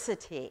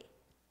diversity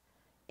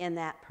in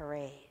that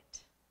parade.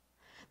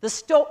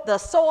 The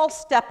Soul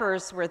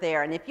Steppers were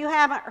there, and if you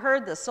haven't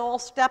heard the Soul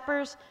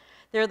Steppers,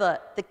 they're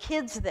the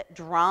kids that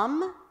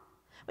drum.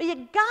 Well, you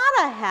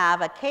gotta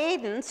have a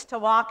cadence to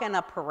walk in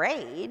a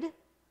parade,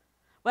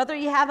 whether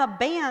you have a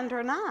band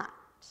or not.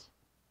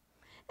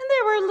 And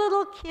there were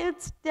little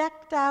kids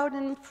decked out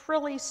in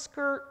frilly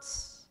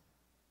skirts,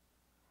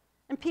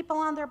 and people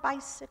on their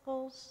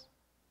bicycles,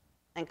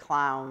 and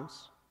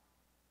clowns,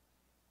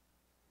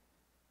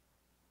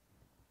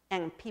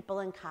 and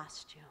people in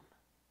costume.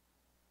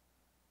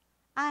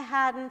 I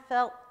hadn't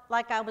felt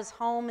like I was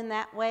home in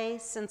that way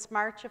since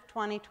March of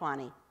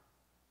 2020.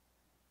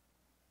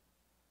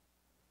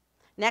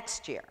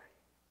 Next year,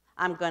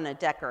 I'm going to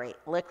decorate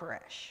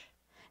licorice,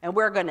 and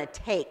we're going to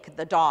take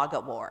the dog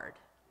award.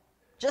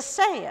 Just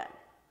saying.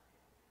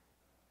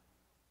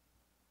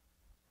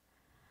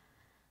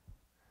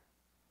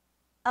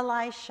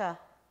 Elisha,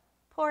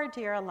 poor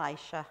dear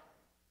Elisha.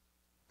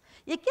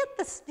 Did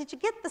you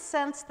get the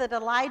sense that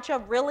Elijah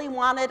really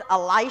wanted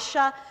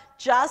Elisha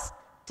just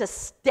to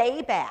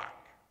stay back?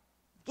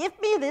 Give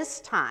me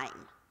this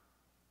time.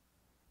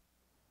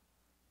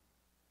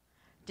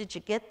 Did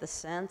you get the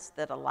sense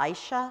that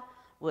Elisha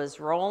was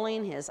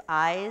rolling his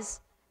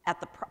eyes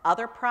at the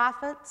other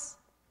prophets?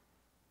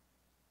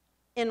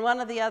 In one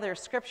of the other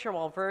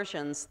scriptural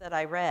versions that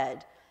I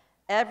read,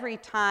 every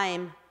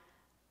time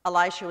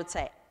Elisha would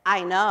say,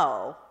 "I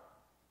know,"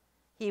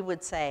 he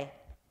would say,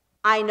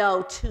 "I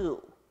know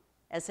too,"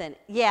 as in,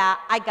 yeah,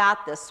 I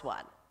got this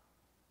one.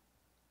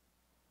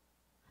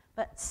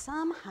 But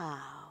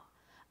somehow,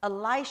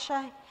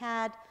 Elisha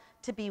had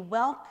to be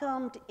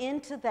welcomed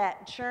into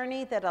that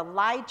journey that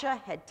Elijah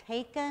had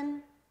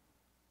taken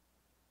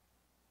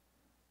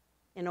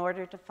in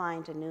order to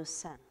find a new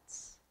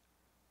sense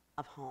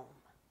of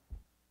home.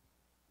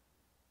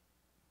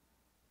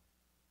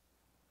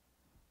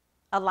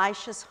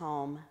 Elisha's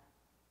home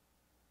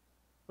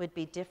would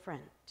be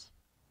different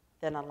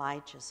than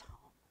Elijah's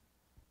home.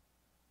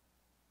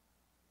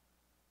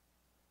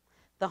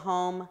 The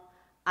home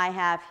I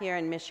have here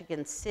in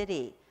Michigan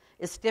City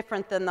is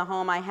different than the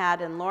home I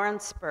had in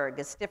Lawrenceburg.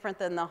 It's different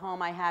than the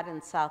home I had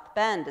in South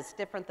Bend. It's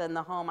different than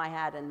the home I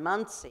had in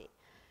Muncie.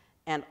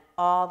 And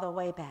all the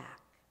way back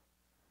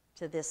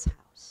to this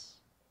house,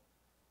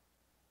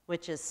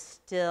 which is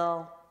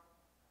still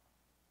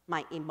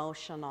my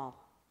emotional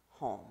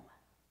home.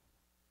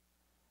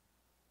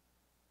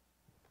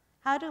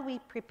 How do we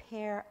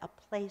prepare a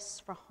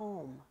place for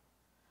home,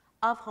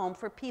 of home,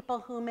 for people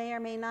who may or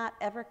may not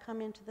ever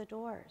come into the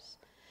doors?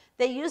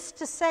 They used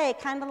to say,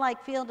 kind of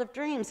like Field of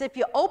Dreams, if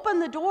you open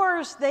the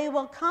doors, they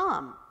will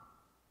come.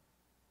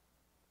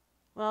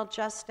 Well,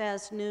 just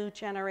as new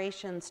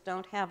generations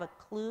don't have a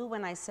clue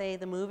when I say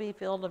the movie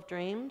Field of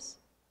Dreams,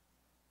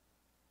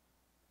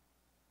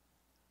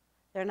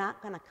 they're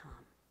not going to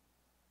come.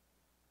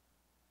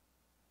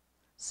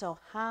 So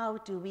how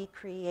do we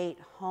create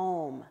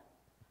home?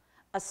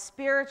 A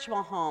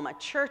spiritual home, a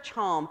church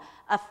home,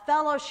 a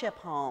fellowship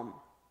home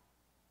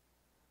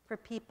for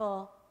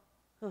people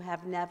who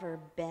have never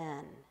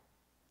been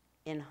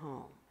in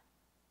home.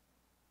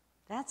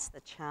 That's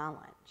the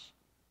challenge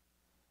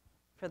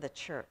for the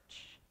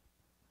church.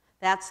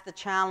 That's the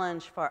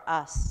challenge for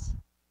us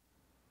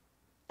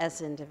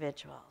as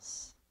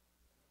individuals.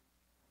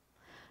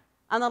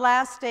 On the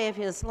last day of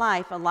his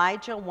life,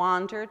 Elijah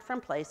wandered from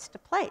place to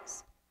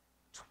place,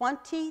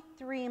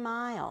 23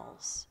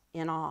 miles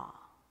in all,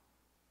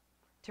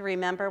 to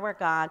remember where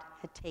God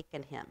had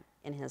taken him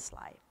in his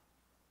life.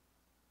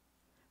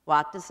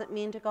 What does it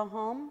mean to go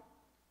home?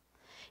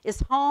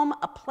 Is home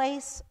a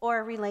place or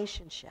a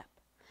relationship?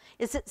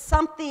 Is it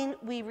something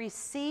we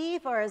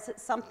receive or is it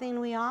something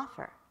we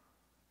offer?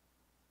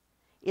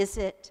 Is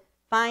it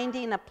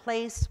finding a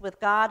place with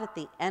God at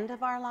the end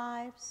of our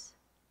lives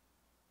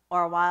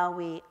or while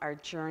we are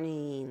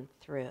journeying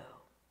through?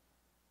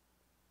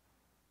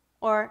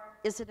 Or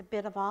is it a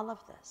bit of all of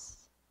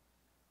this?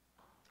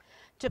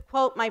 To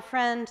quote my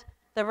friend,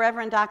 the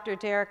Reverend Dr.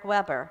 Derek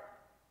Weber,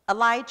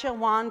 Elijah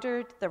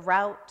wandered the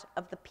route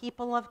of the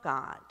people of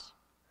God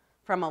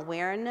from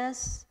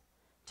awareness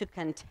to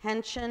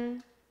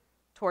contention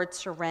toward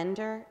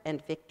surrender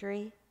and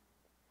victory,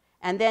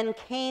 and then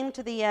came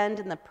to the end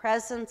in the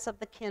presence of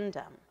the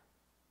kingdom.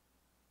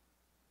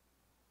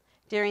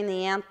 During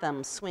the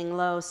anthem, Swing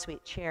Low,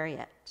 Sweet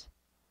Chariot,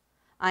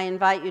 I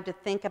invite you to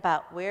think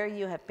about where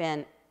you have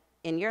been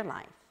in your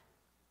life,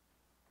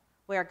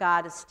 where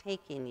God is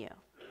taking you,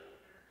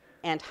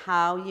 and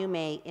how you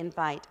may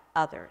invite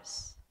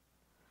others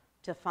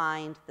to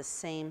find the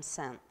same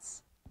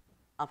sense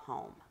of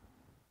home.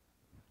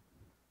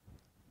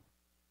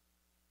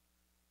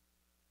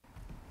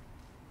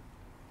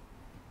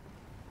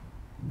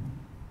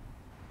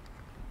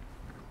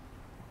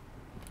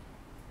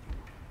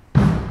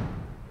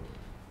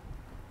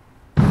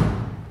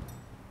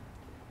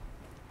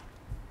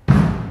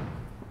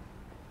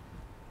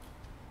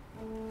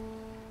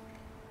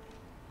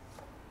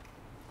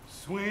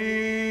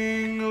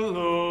 Swing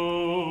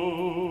low,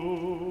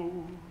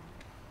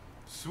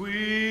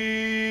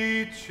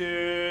 sweet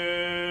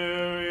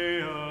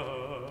chariot,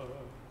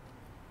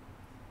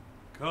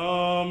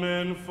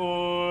 coming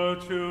for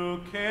to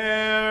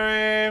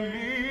carry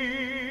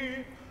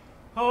me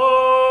home.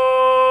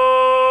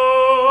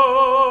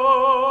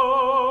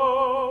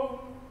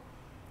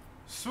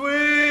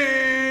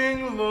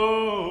 Swing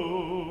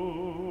low,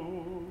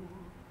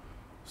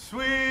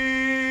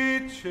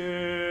 sweet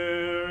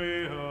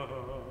chariot,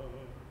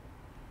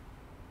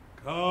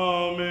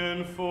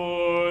 coming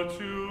for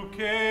to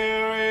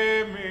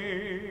carry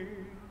me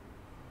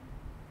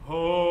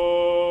home.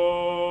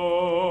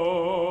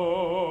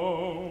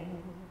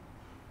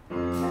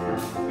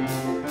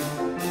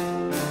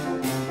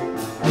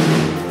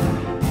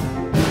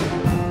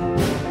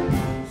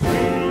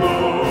 Swing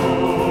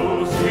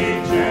low,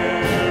 sweet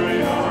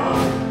chariot,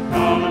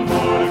 coming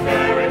for to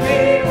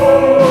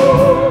carry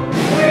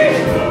me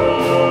home. Swing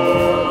low,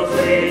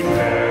 sweet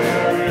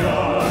chariot,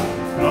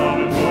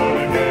 coming for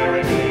to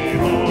carry me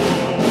home.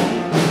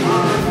 I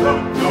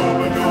looked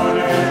over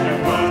Jordan and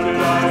what did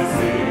I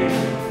see?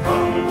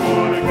 Coming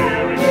for to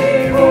carry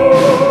me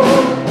home.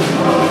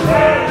 A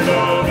band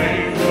of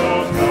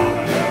angels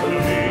coming after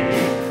me,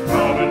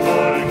 coming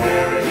for to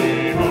carry me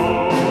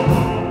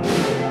home.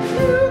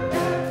 Look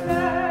at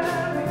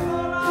them,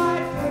 all I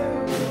do,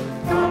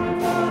 coming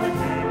for to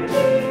carry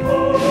me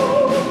home.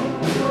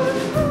 Good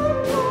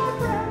your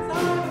friends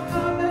are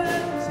coming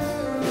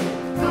too,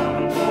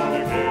 coming for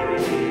to carry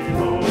me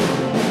home.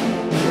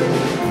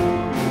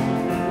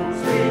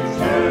 Sweet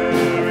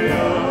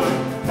chariot,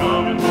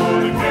 coming for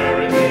to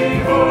carry me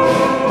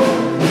home.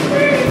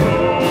 Sweet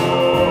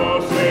oh,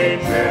 sweet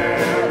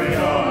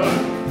chariot,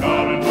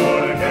 coming for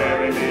to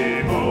carry me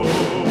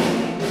home.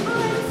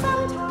 I'm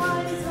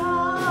sometimes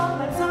up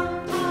and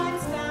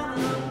sometimes down,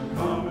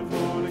 coming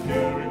for to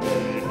carry me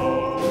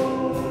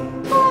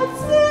home. But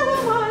still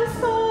my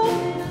soul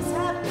is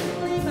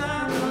heavenly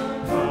bound,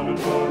 coming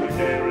for to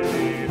carry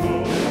me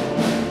home.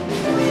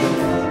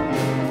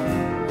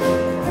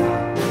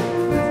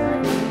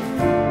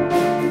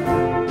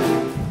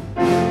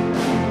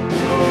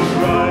 The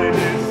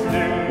brightest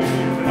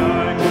days that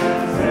I can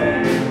say,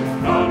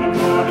 coming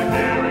for to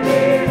carry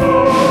me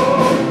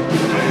home.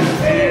 When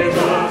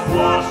Jesus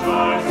washed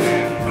my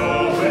sins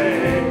away,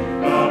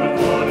 coming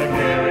for to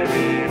carry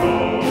me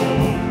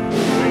home.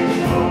 Swing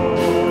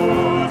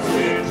low,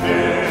 sweet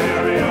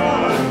chariot,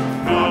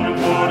 coming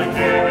for to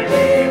carry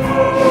me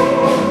home.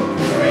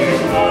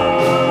 Swing low,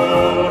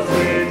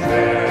 sweet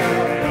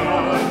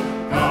chariot,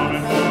 coming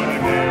for to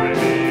carry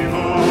me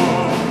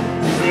home.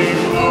 Swing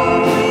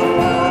low,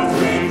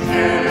 sweet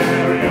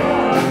chariot,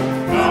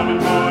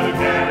 coming for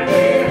to carry me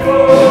home.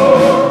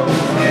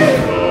 Swing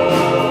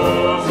low,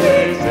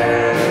 sweet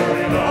chariot,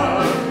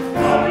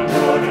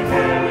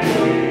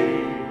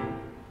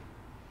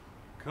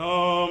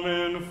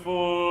 coming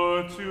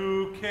for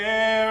to carry me. Coming for to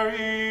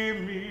carry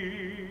me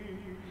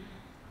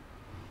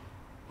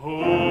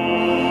home.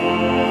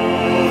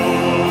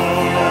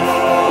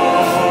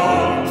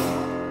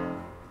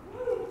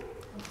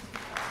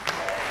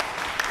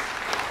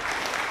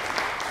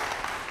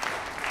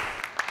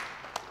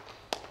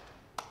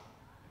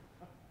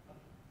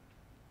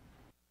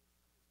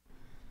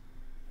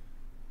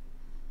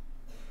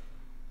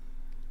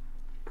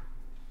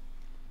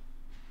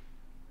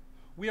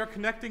 We are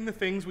connecting the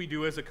things we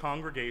do as a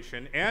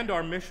congregation and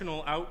our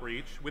missional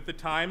outreach with the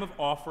time of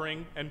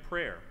offering and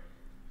prayer.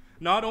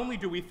 Not only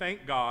do we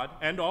thank God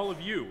and all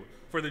of you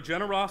for the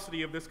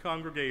generosity of this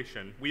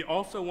congregation, we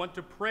also want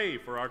to pray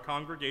for our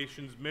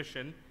congregation's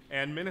mission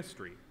and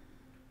ministry.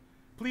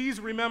 Please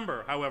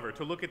remember, however,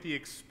 to look at the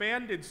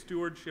expanded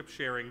stewardship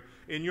sharing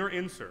in your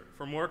insert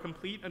for more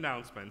complete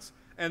announcements,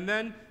 and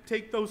then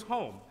take those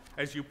home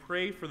as you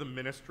pray for the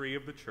ministry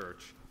of the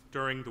church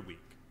during the week.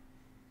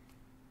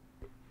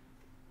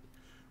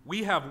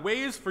 We have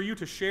ways for you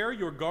to share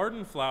your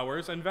garden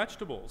flowers and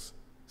vegetables.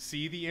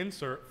 See the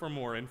insert for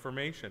more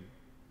information.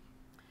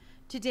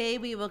 Today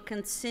we will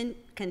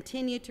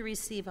continue to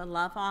receive a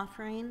love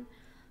offering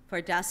for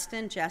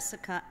Dustin,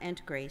 Jessica,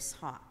 and Grace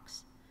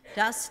Hawks.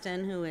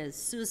 Dustin, who is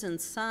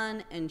Susan's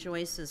son and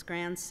Joyce's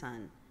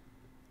grandson,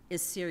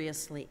 is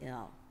seriously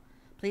ill.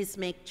 Please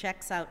make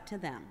checks out to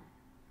them.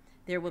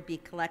 There will be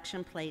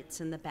collection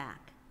plates in the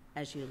back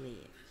as you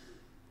leave.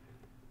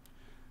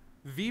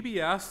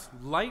 VBS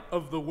Light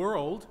of the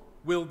World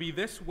will be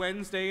this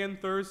Wednesday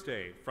and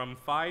Thursday from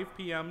 5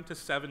 p.m. to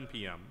 7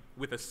 p.m.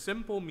 with a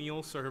simple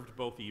meal served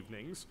both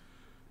evenings.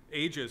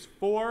 Ages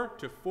 4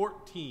 to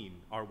 14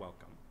 are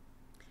welcome.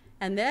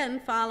 And then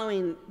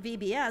following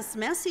VBS,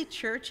 Messy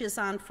Church is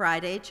on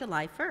Friday,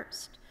 July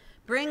 1st.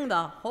 Bring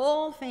the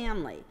whole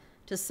family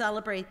to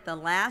celebrate the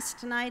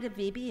last night of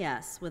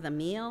VBS with a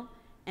meal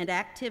and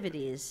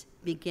activities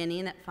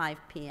beginning at 5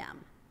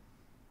 p.m.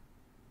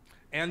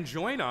 And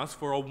join us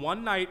for a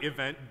one-night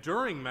event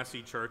during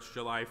Messy Church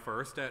July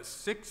 1st at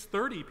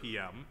 6:30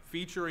 p.m.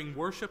 featuring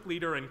worship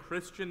leader and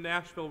Christian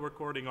Nashville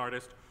recording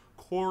artist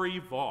Corey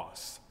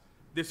Voss.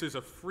 This is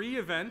a free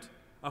event.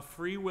 A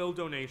free will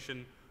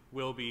donation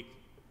will be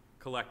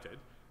collected.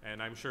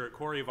 And I'm sure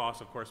Corey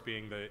Voss, of course,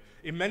 being the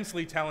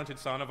immensely talented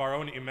son of our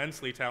own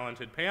immensely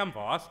talented Pam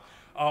Voss.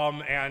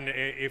 And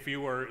if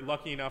you were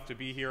lucky enough to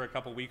be here a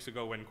couple weeks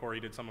ago when Corey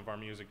did some of our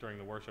music during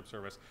the worship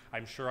service,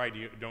 I'm sure I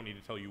don't need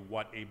to tell you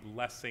what a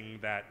blessing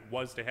that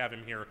was to have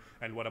him here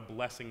and what a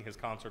blessing his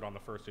concert on the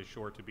 1st is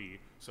sure to be.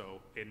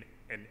 So an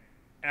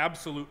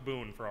absolute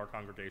boon for our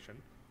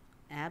congregation.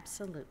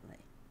 Absolutely.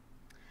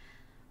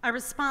 Our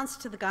response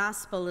to the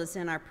gospel is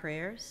in our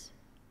prayers,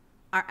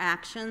 our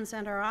actions,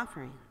 and our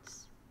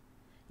offerings.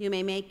 You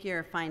may make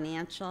your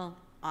financial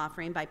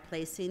offering by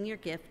placing your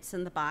gifts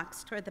in the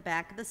box toward the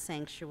back of the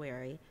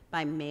sanctuary,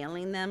 by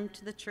mailing them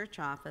to the church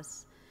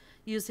office,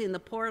 using the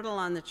portal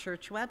on the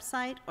church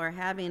website, or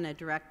having a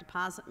direct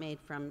deposit made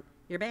from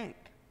your bank.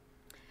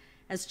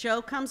 As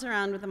Joe comes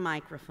around with a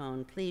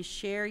microphone, please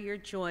share your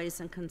joys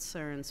and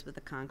concerns with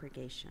the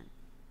congregation.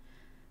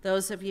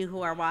 Those of you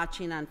who are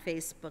watching on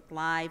Facebook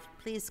Live,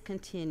 please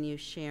continue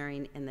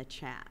sharing in the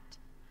chat.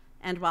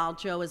 And while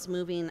Joe is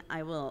moving,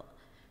 I will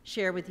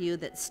share with you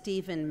that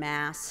Stephen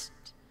Mast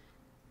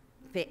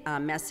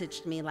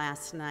messaged me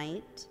last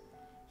night.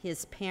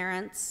 His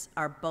parents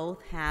are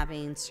both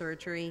having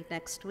surgery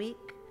next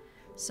week,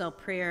 so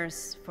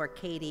prayers for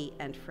Katie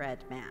and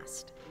Fred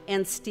Mast.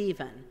 And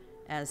Stephen,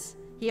 as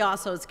he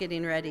also is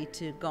getting ready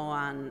to go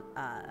on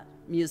a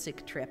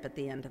music trip at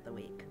the end of the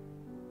week.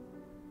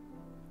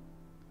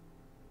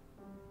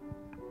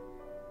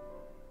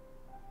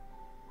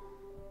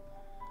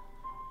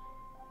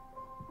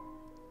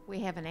 We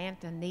have an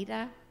Aunt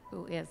Anita,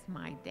 who is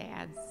my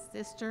dad's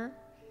sister.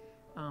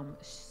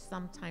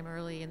 Sometime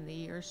early in the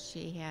year,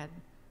 she had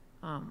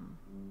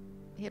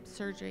hip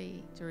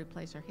surgery to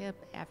replace her hip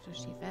after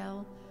she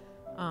fell.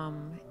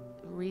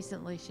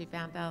 Recently, she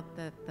found out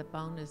that the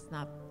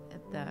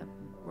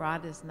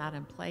rod is not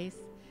in place,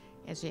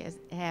 and she has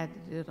had to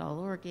do it all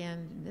over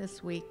again.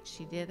 This week,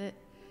 she did it.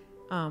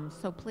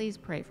 So please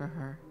pray for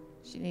her.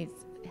 She needs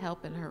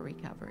help in her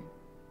recovery.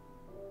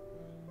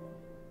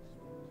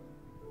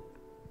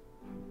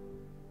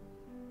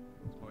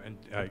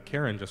 And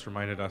Karen just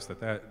reminded us that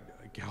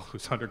gal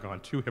who's undergone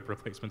 2 hip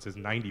replacements is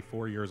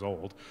 94 years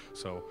old.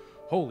 So,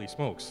 holy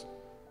smokes.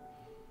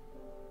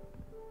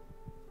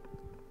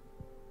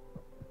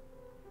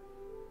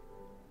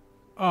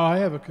 I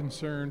have a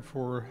concern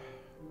for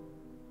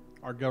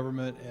our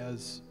government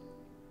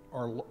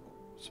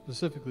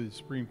specifically the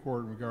Supreme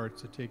Court in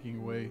regards to taking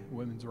away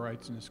women's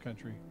rights in this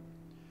country.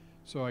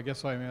 So I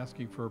guess I'm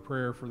asking for a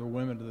prayer for the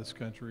women of this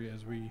country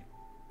as we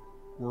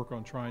work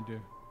on trying to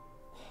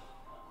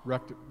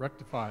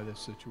rectify this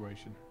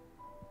situation.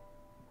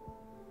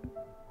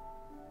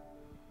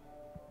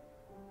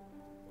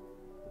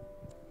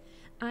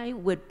 I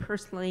would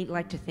personally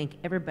like to thank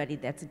everybody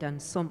that's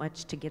done so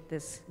much to get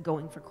this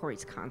going for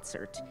Corey's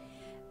concert.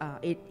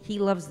 He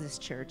loves this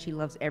church. He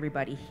loves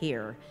everybody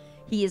here.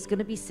 He is going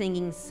to be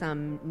singing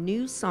some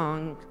new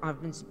songs on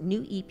his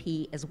new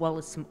EP, as well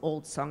as some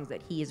old songs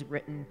that he has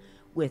written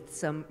with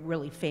some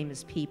really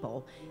famous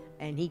people.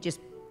 And he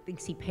just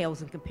thinks he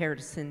pales in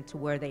comparison to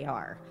where they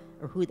are,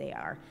 or who they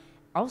are.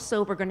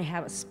 Also, we're going to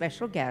have a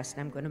special guest,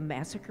 and I'm going to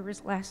massacre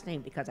his last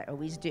name because I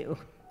always do.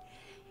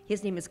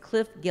 His name is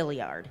Cliff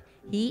Gilliard.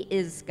 He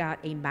has got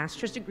a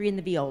master's degree in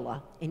the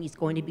viola, and he's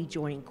going to be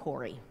joining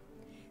Corey.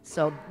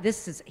 So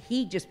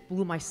he just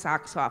blew my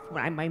socks off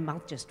when my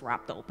mouth just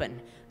dropped open.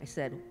 I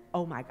said,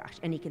 oh my gosh,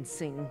 and he can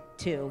sing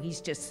too.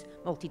 He's just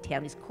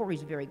multi-talented. He's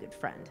Corey's very good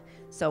friend.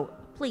 So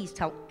please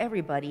tell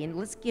everybody, and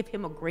let's give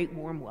him a great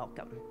warm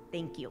welcome.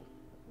 Thank you.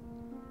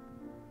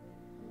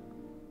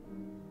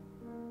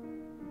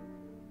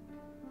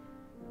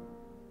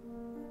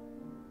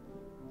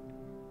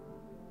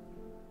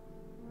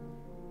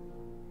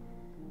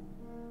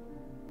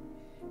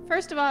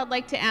 First of all, I'd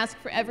like to ask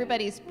for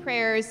everybody's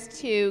prayers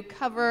to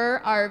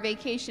cover our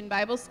Vacation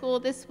Bible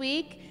School this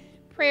week.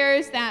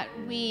 Prayers that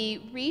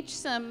we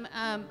reach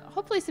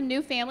hopefully some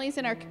new families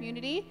in our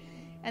community,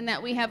 and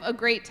that we have a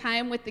great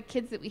time with the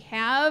kids that we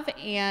have,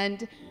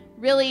 and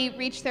really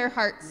reach their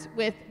hearts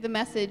with the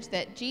message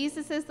that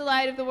Jesus is the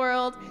light of the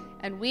world,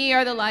 and we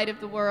are the light of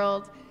the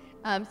world.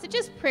 So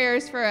just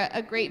prayers for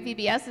a great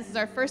VBS. This is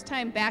our first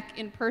time back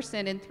in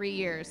person in 3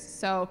 years,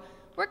 so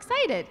we're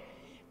excited.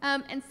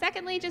 And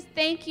secondly, just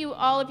thank you,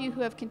 all of you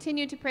who have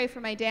continued to pray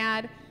for my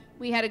dad.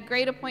 We had a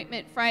great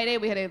appointment Friday.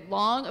 We had a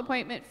long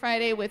appointment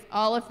Friday with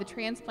all of the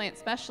transplant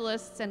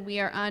specialists, and we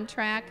are on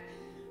track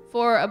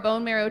for a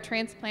bone marrow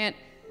transplant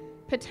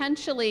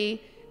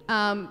potentially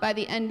by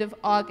the end of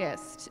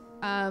August.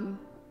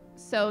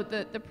 So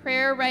the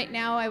prayer right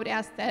now, I would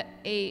ask that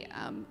a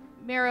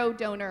marrow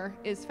donor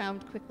is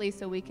found quickly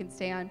so we can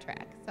stay on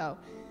track. So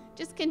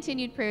just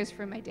continued prayers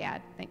for my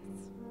dad. Thanks.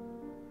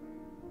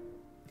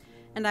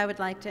 And I would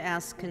like to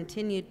ask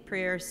continued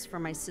prayers for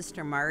my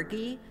sister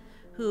Margie,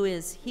 who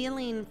is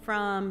healing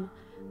from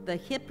the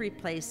hip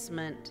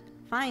replacement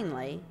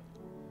finally,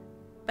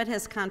 but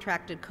has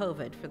contracted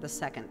COVID for the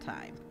second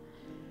time.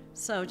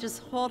 So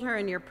just hold her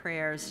in your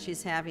prayers.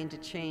 She's having to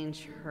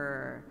change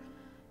her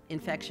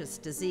infectious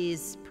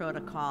disease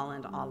protocol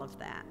and all of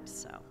that,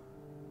 so.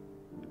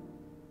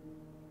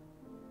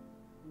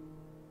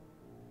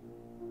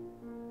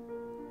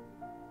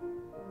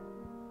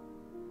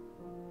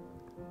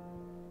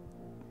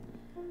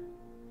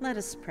 Let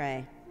us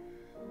pray.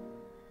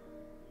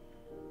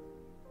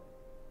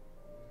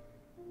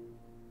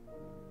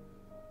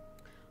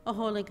 O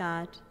holy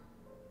God,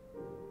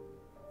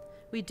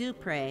 we do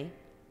pray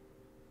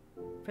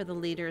for the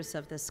leaders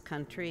of this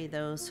country,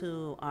 those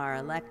who are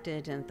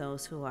elected and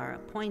those who are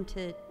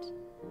appointed,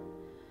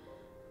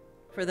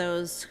 for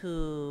those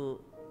who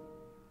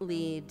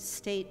lead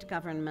state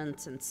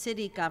governments and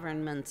city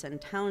governments and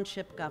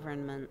township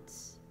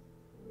governments,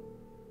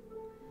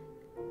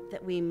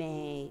 that we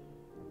may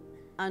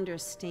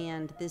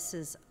understand this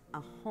is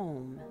a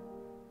home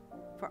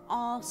for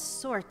all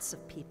sorts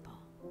of people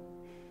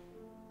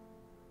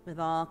with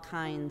all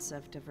kinds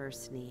of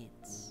diverse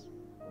needs.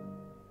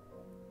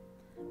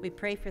 We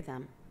pray for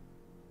them.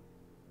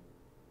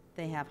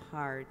 They have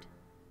hard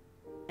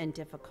and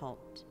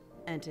difficult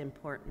and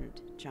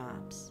important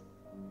jobs.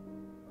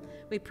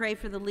 We pray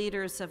for the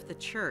leaders of the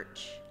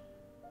church,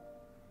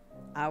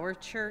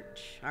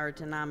 our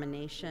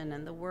denomination,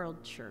 and the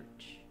world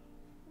church,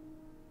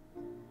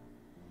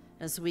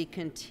 as we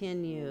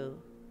continue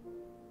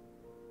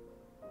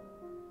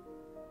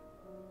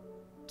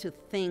to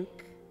think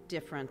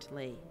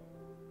differently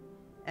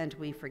and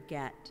we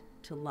forget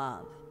to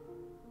love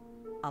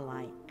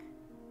alike.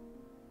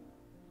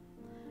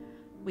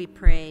 We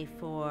pray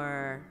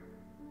for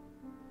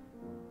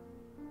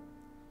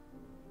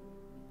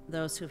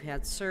those who've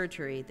had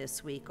surgery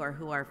this week or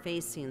who are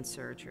facing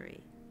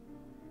surgery,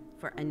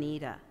 for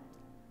Anita,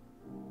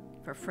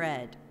 for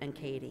Fred and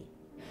Katie.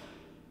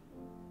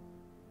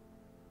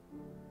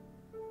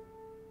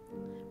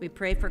 We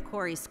pray for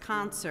Corey's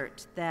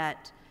concert,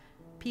 that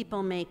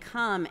people may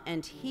come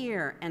and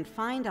hear and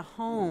find a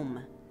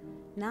home,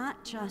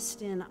 not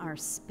just in our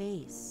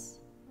space,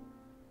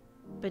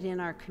 but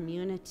in our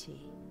community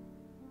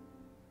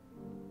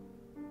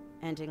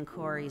and in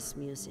Corey's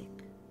music.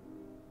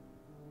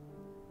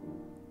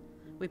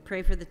 We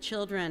pray for the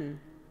children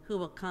who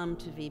will come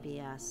to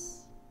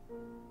VBS,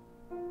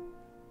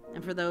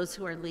 and for those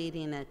who are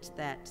leading it,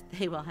 that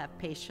they will have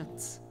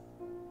patience.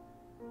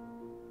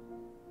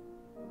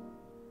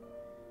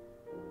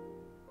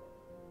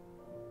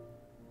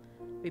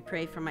 We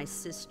pray for my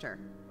sister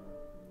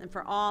and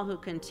for all who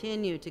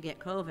continue to get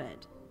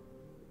COVID.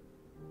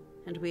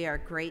 And we are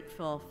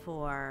grateful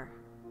for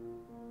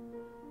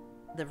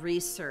the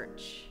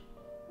research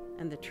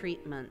and the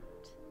treatment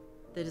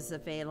that is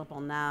available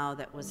now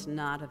that was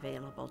not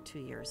available 2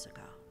 years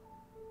ago.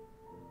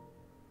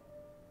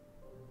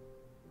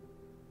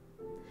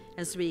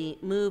 As we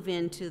move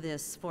into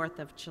this 4th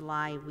of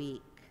July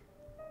week,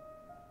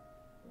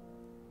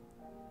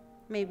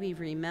 may we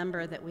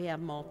remember that we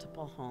have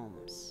multiple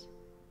homes.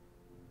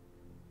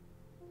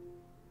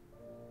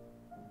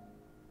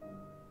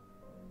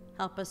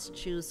 Help us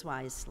choose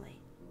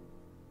wisely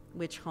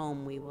which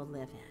home we will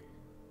live in.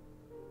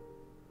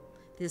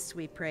 This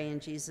we pray in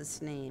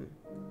Jesus' name,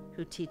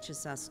 who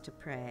teaches us to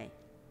pray.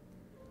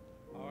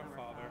 Our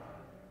Father,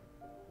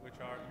 which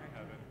art in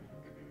heaven,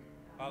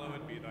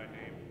 hallowed be thy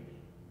name.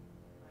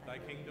 Thy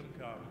kingdom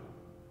come,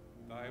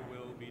 thy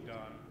will be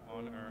done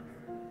on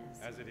earth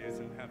as it is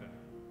in heaven.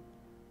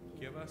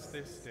 Give us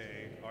this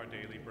day our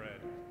daily bread,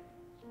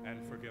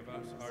 and forgive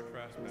us our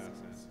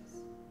trespasses,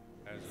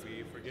 as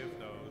we forgive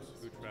those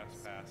who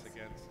trespass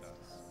against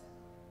us.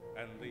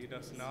 And lead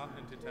us not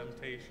into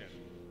temptation,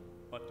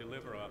 but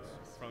deliver us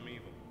from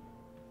evil.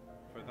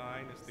 For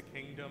thine is the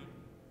kingdom,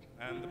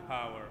 and the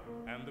power,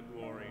 and the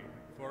glory,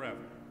 forever.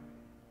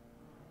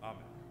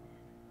 Amen.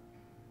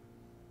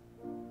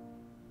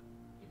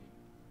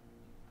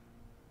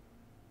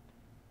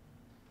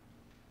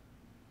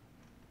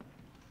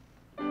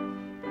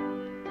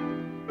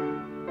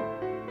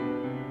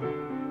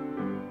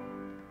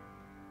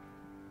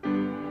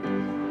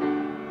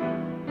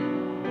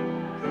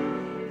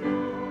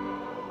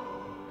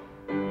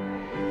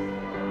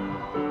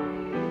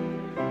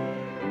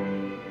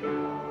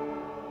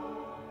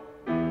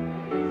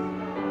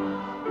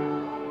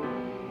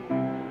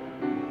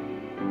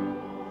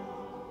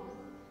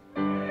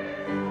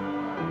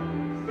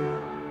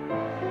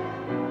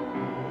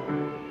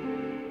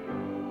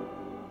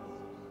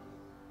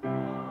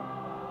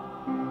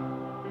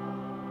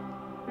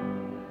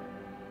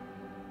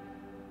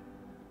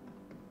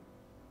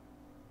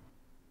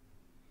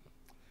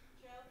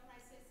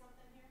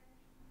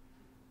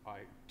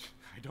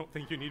 don't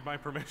think you need my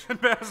permission,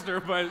 Pastor,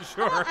 but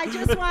sure. Oh, I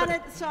just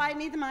wanted, so I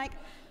need the mic.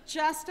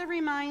 Just a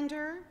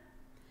reminder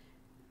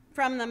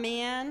from the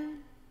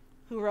man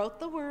who wrote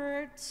the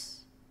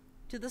words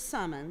to the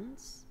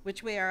summons,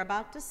 which we are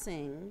about to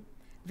sing.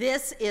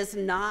 This is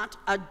not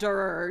a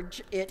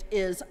dirge, it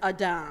is a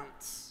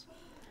dance.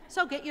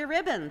 So get your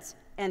ribbons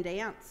and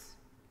dance.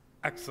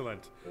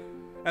 Excellent.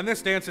 And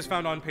this dance is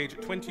found on page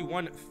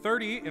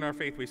 2130 in our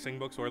Faith We Sing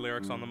books or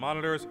lyrics on the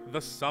monitors,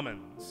 The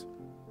Summons.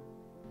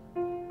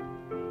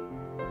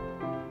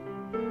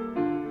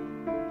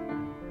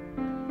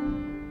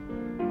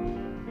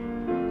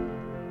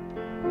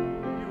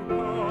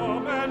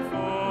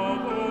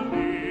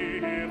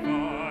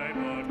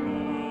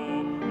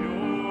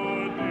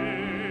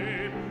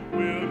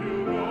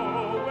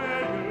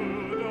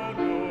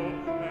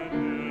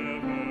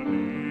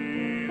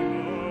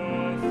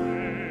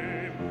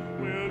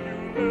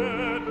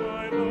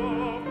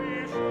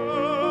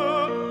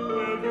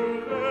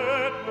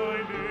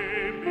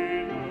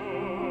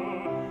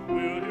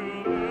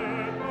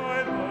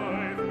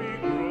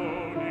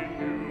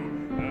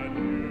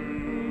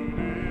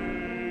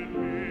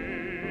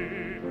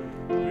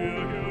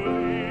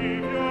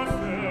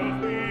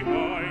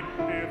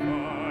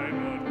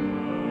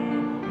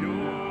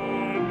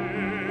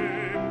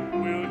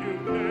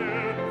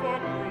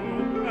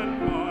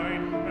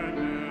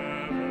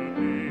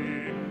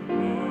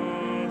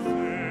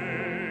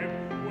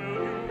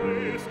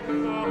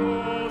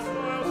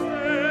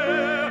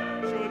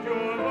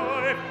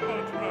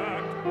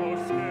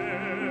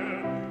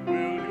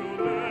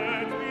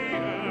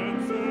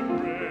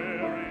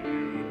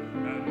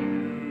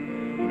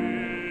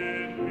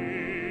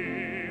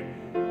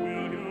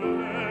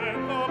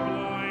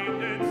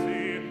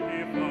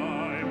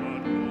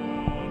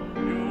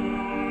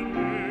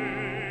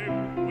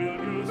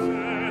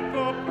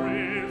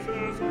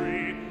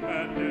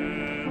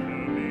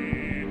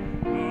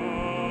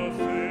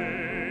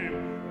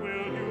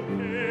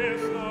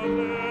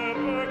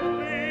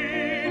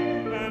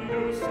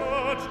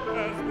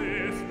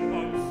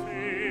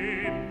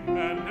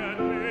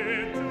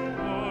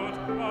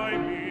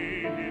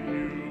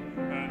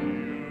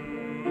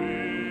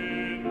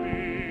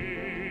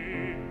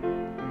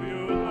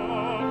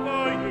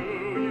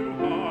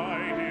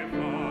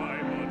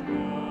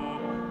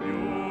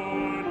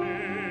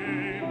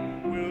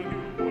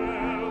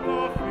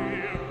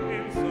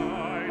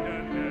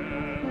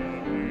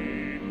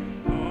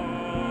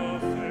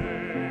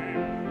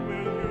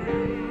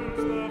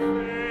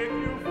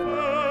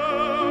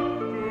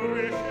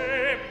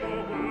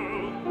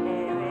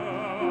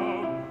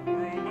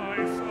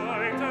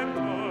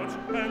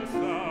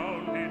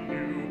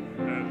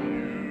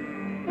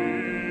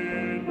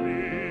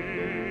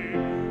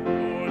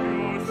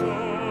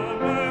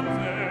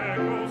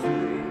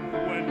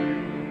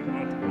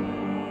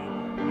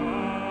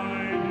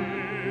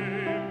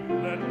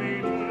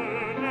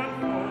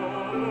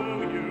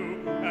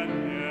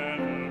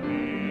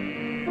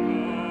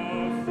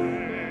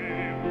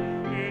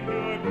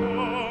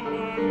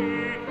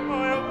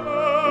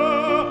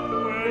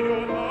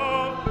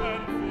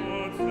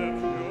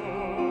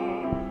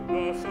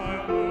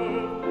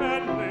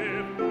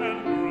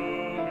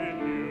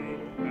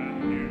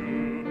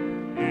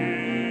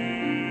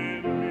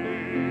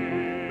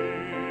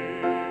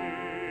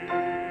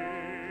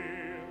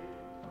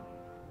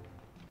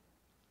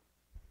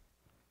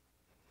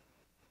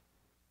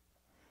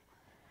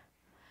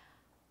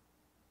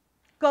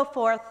 Go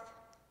forth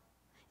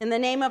in the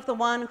name of the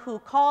one who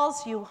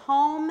calls you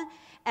home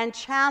and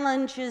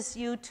challenges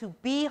you to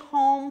be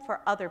home for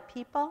other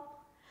people.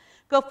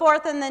 Go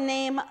forth in the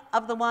name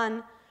of the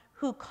one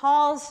who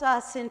calls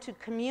us into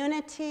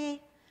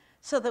community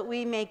so that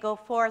we may go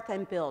forth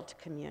and build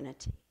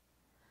community.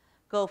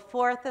 Go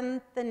forth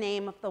in the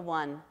name of the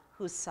one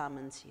who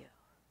summons you.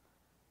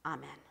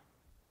 Amen.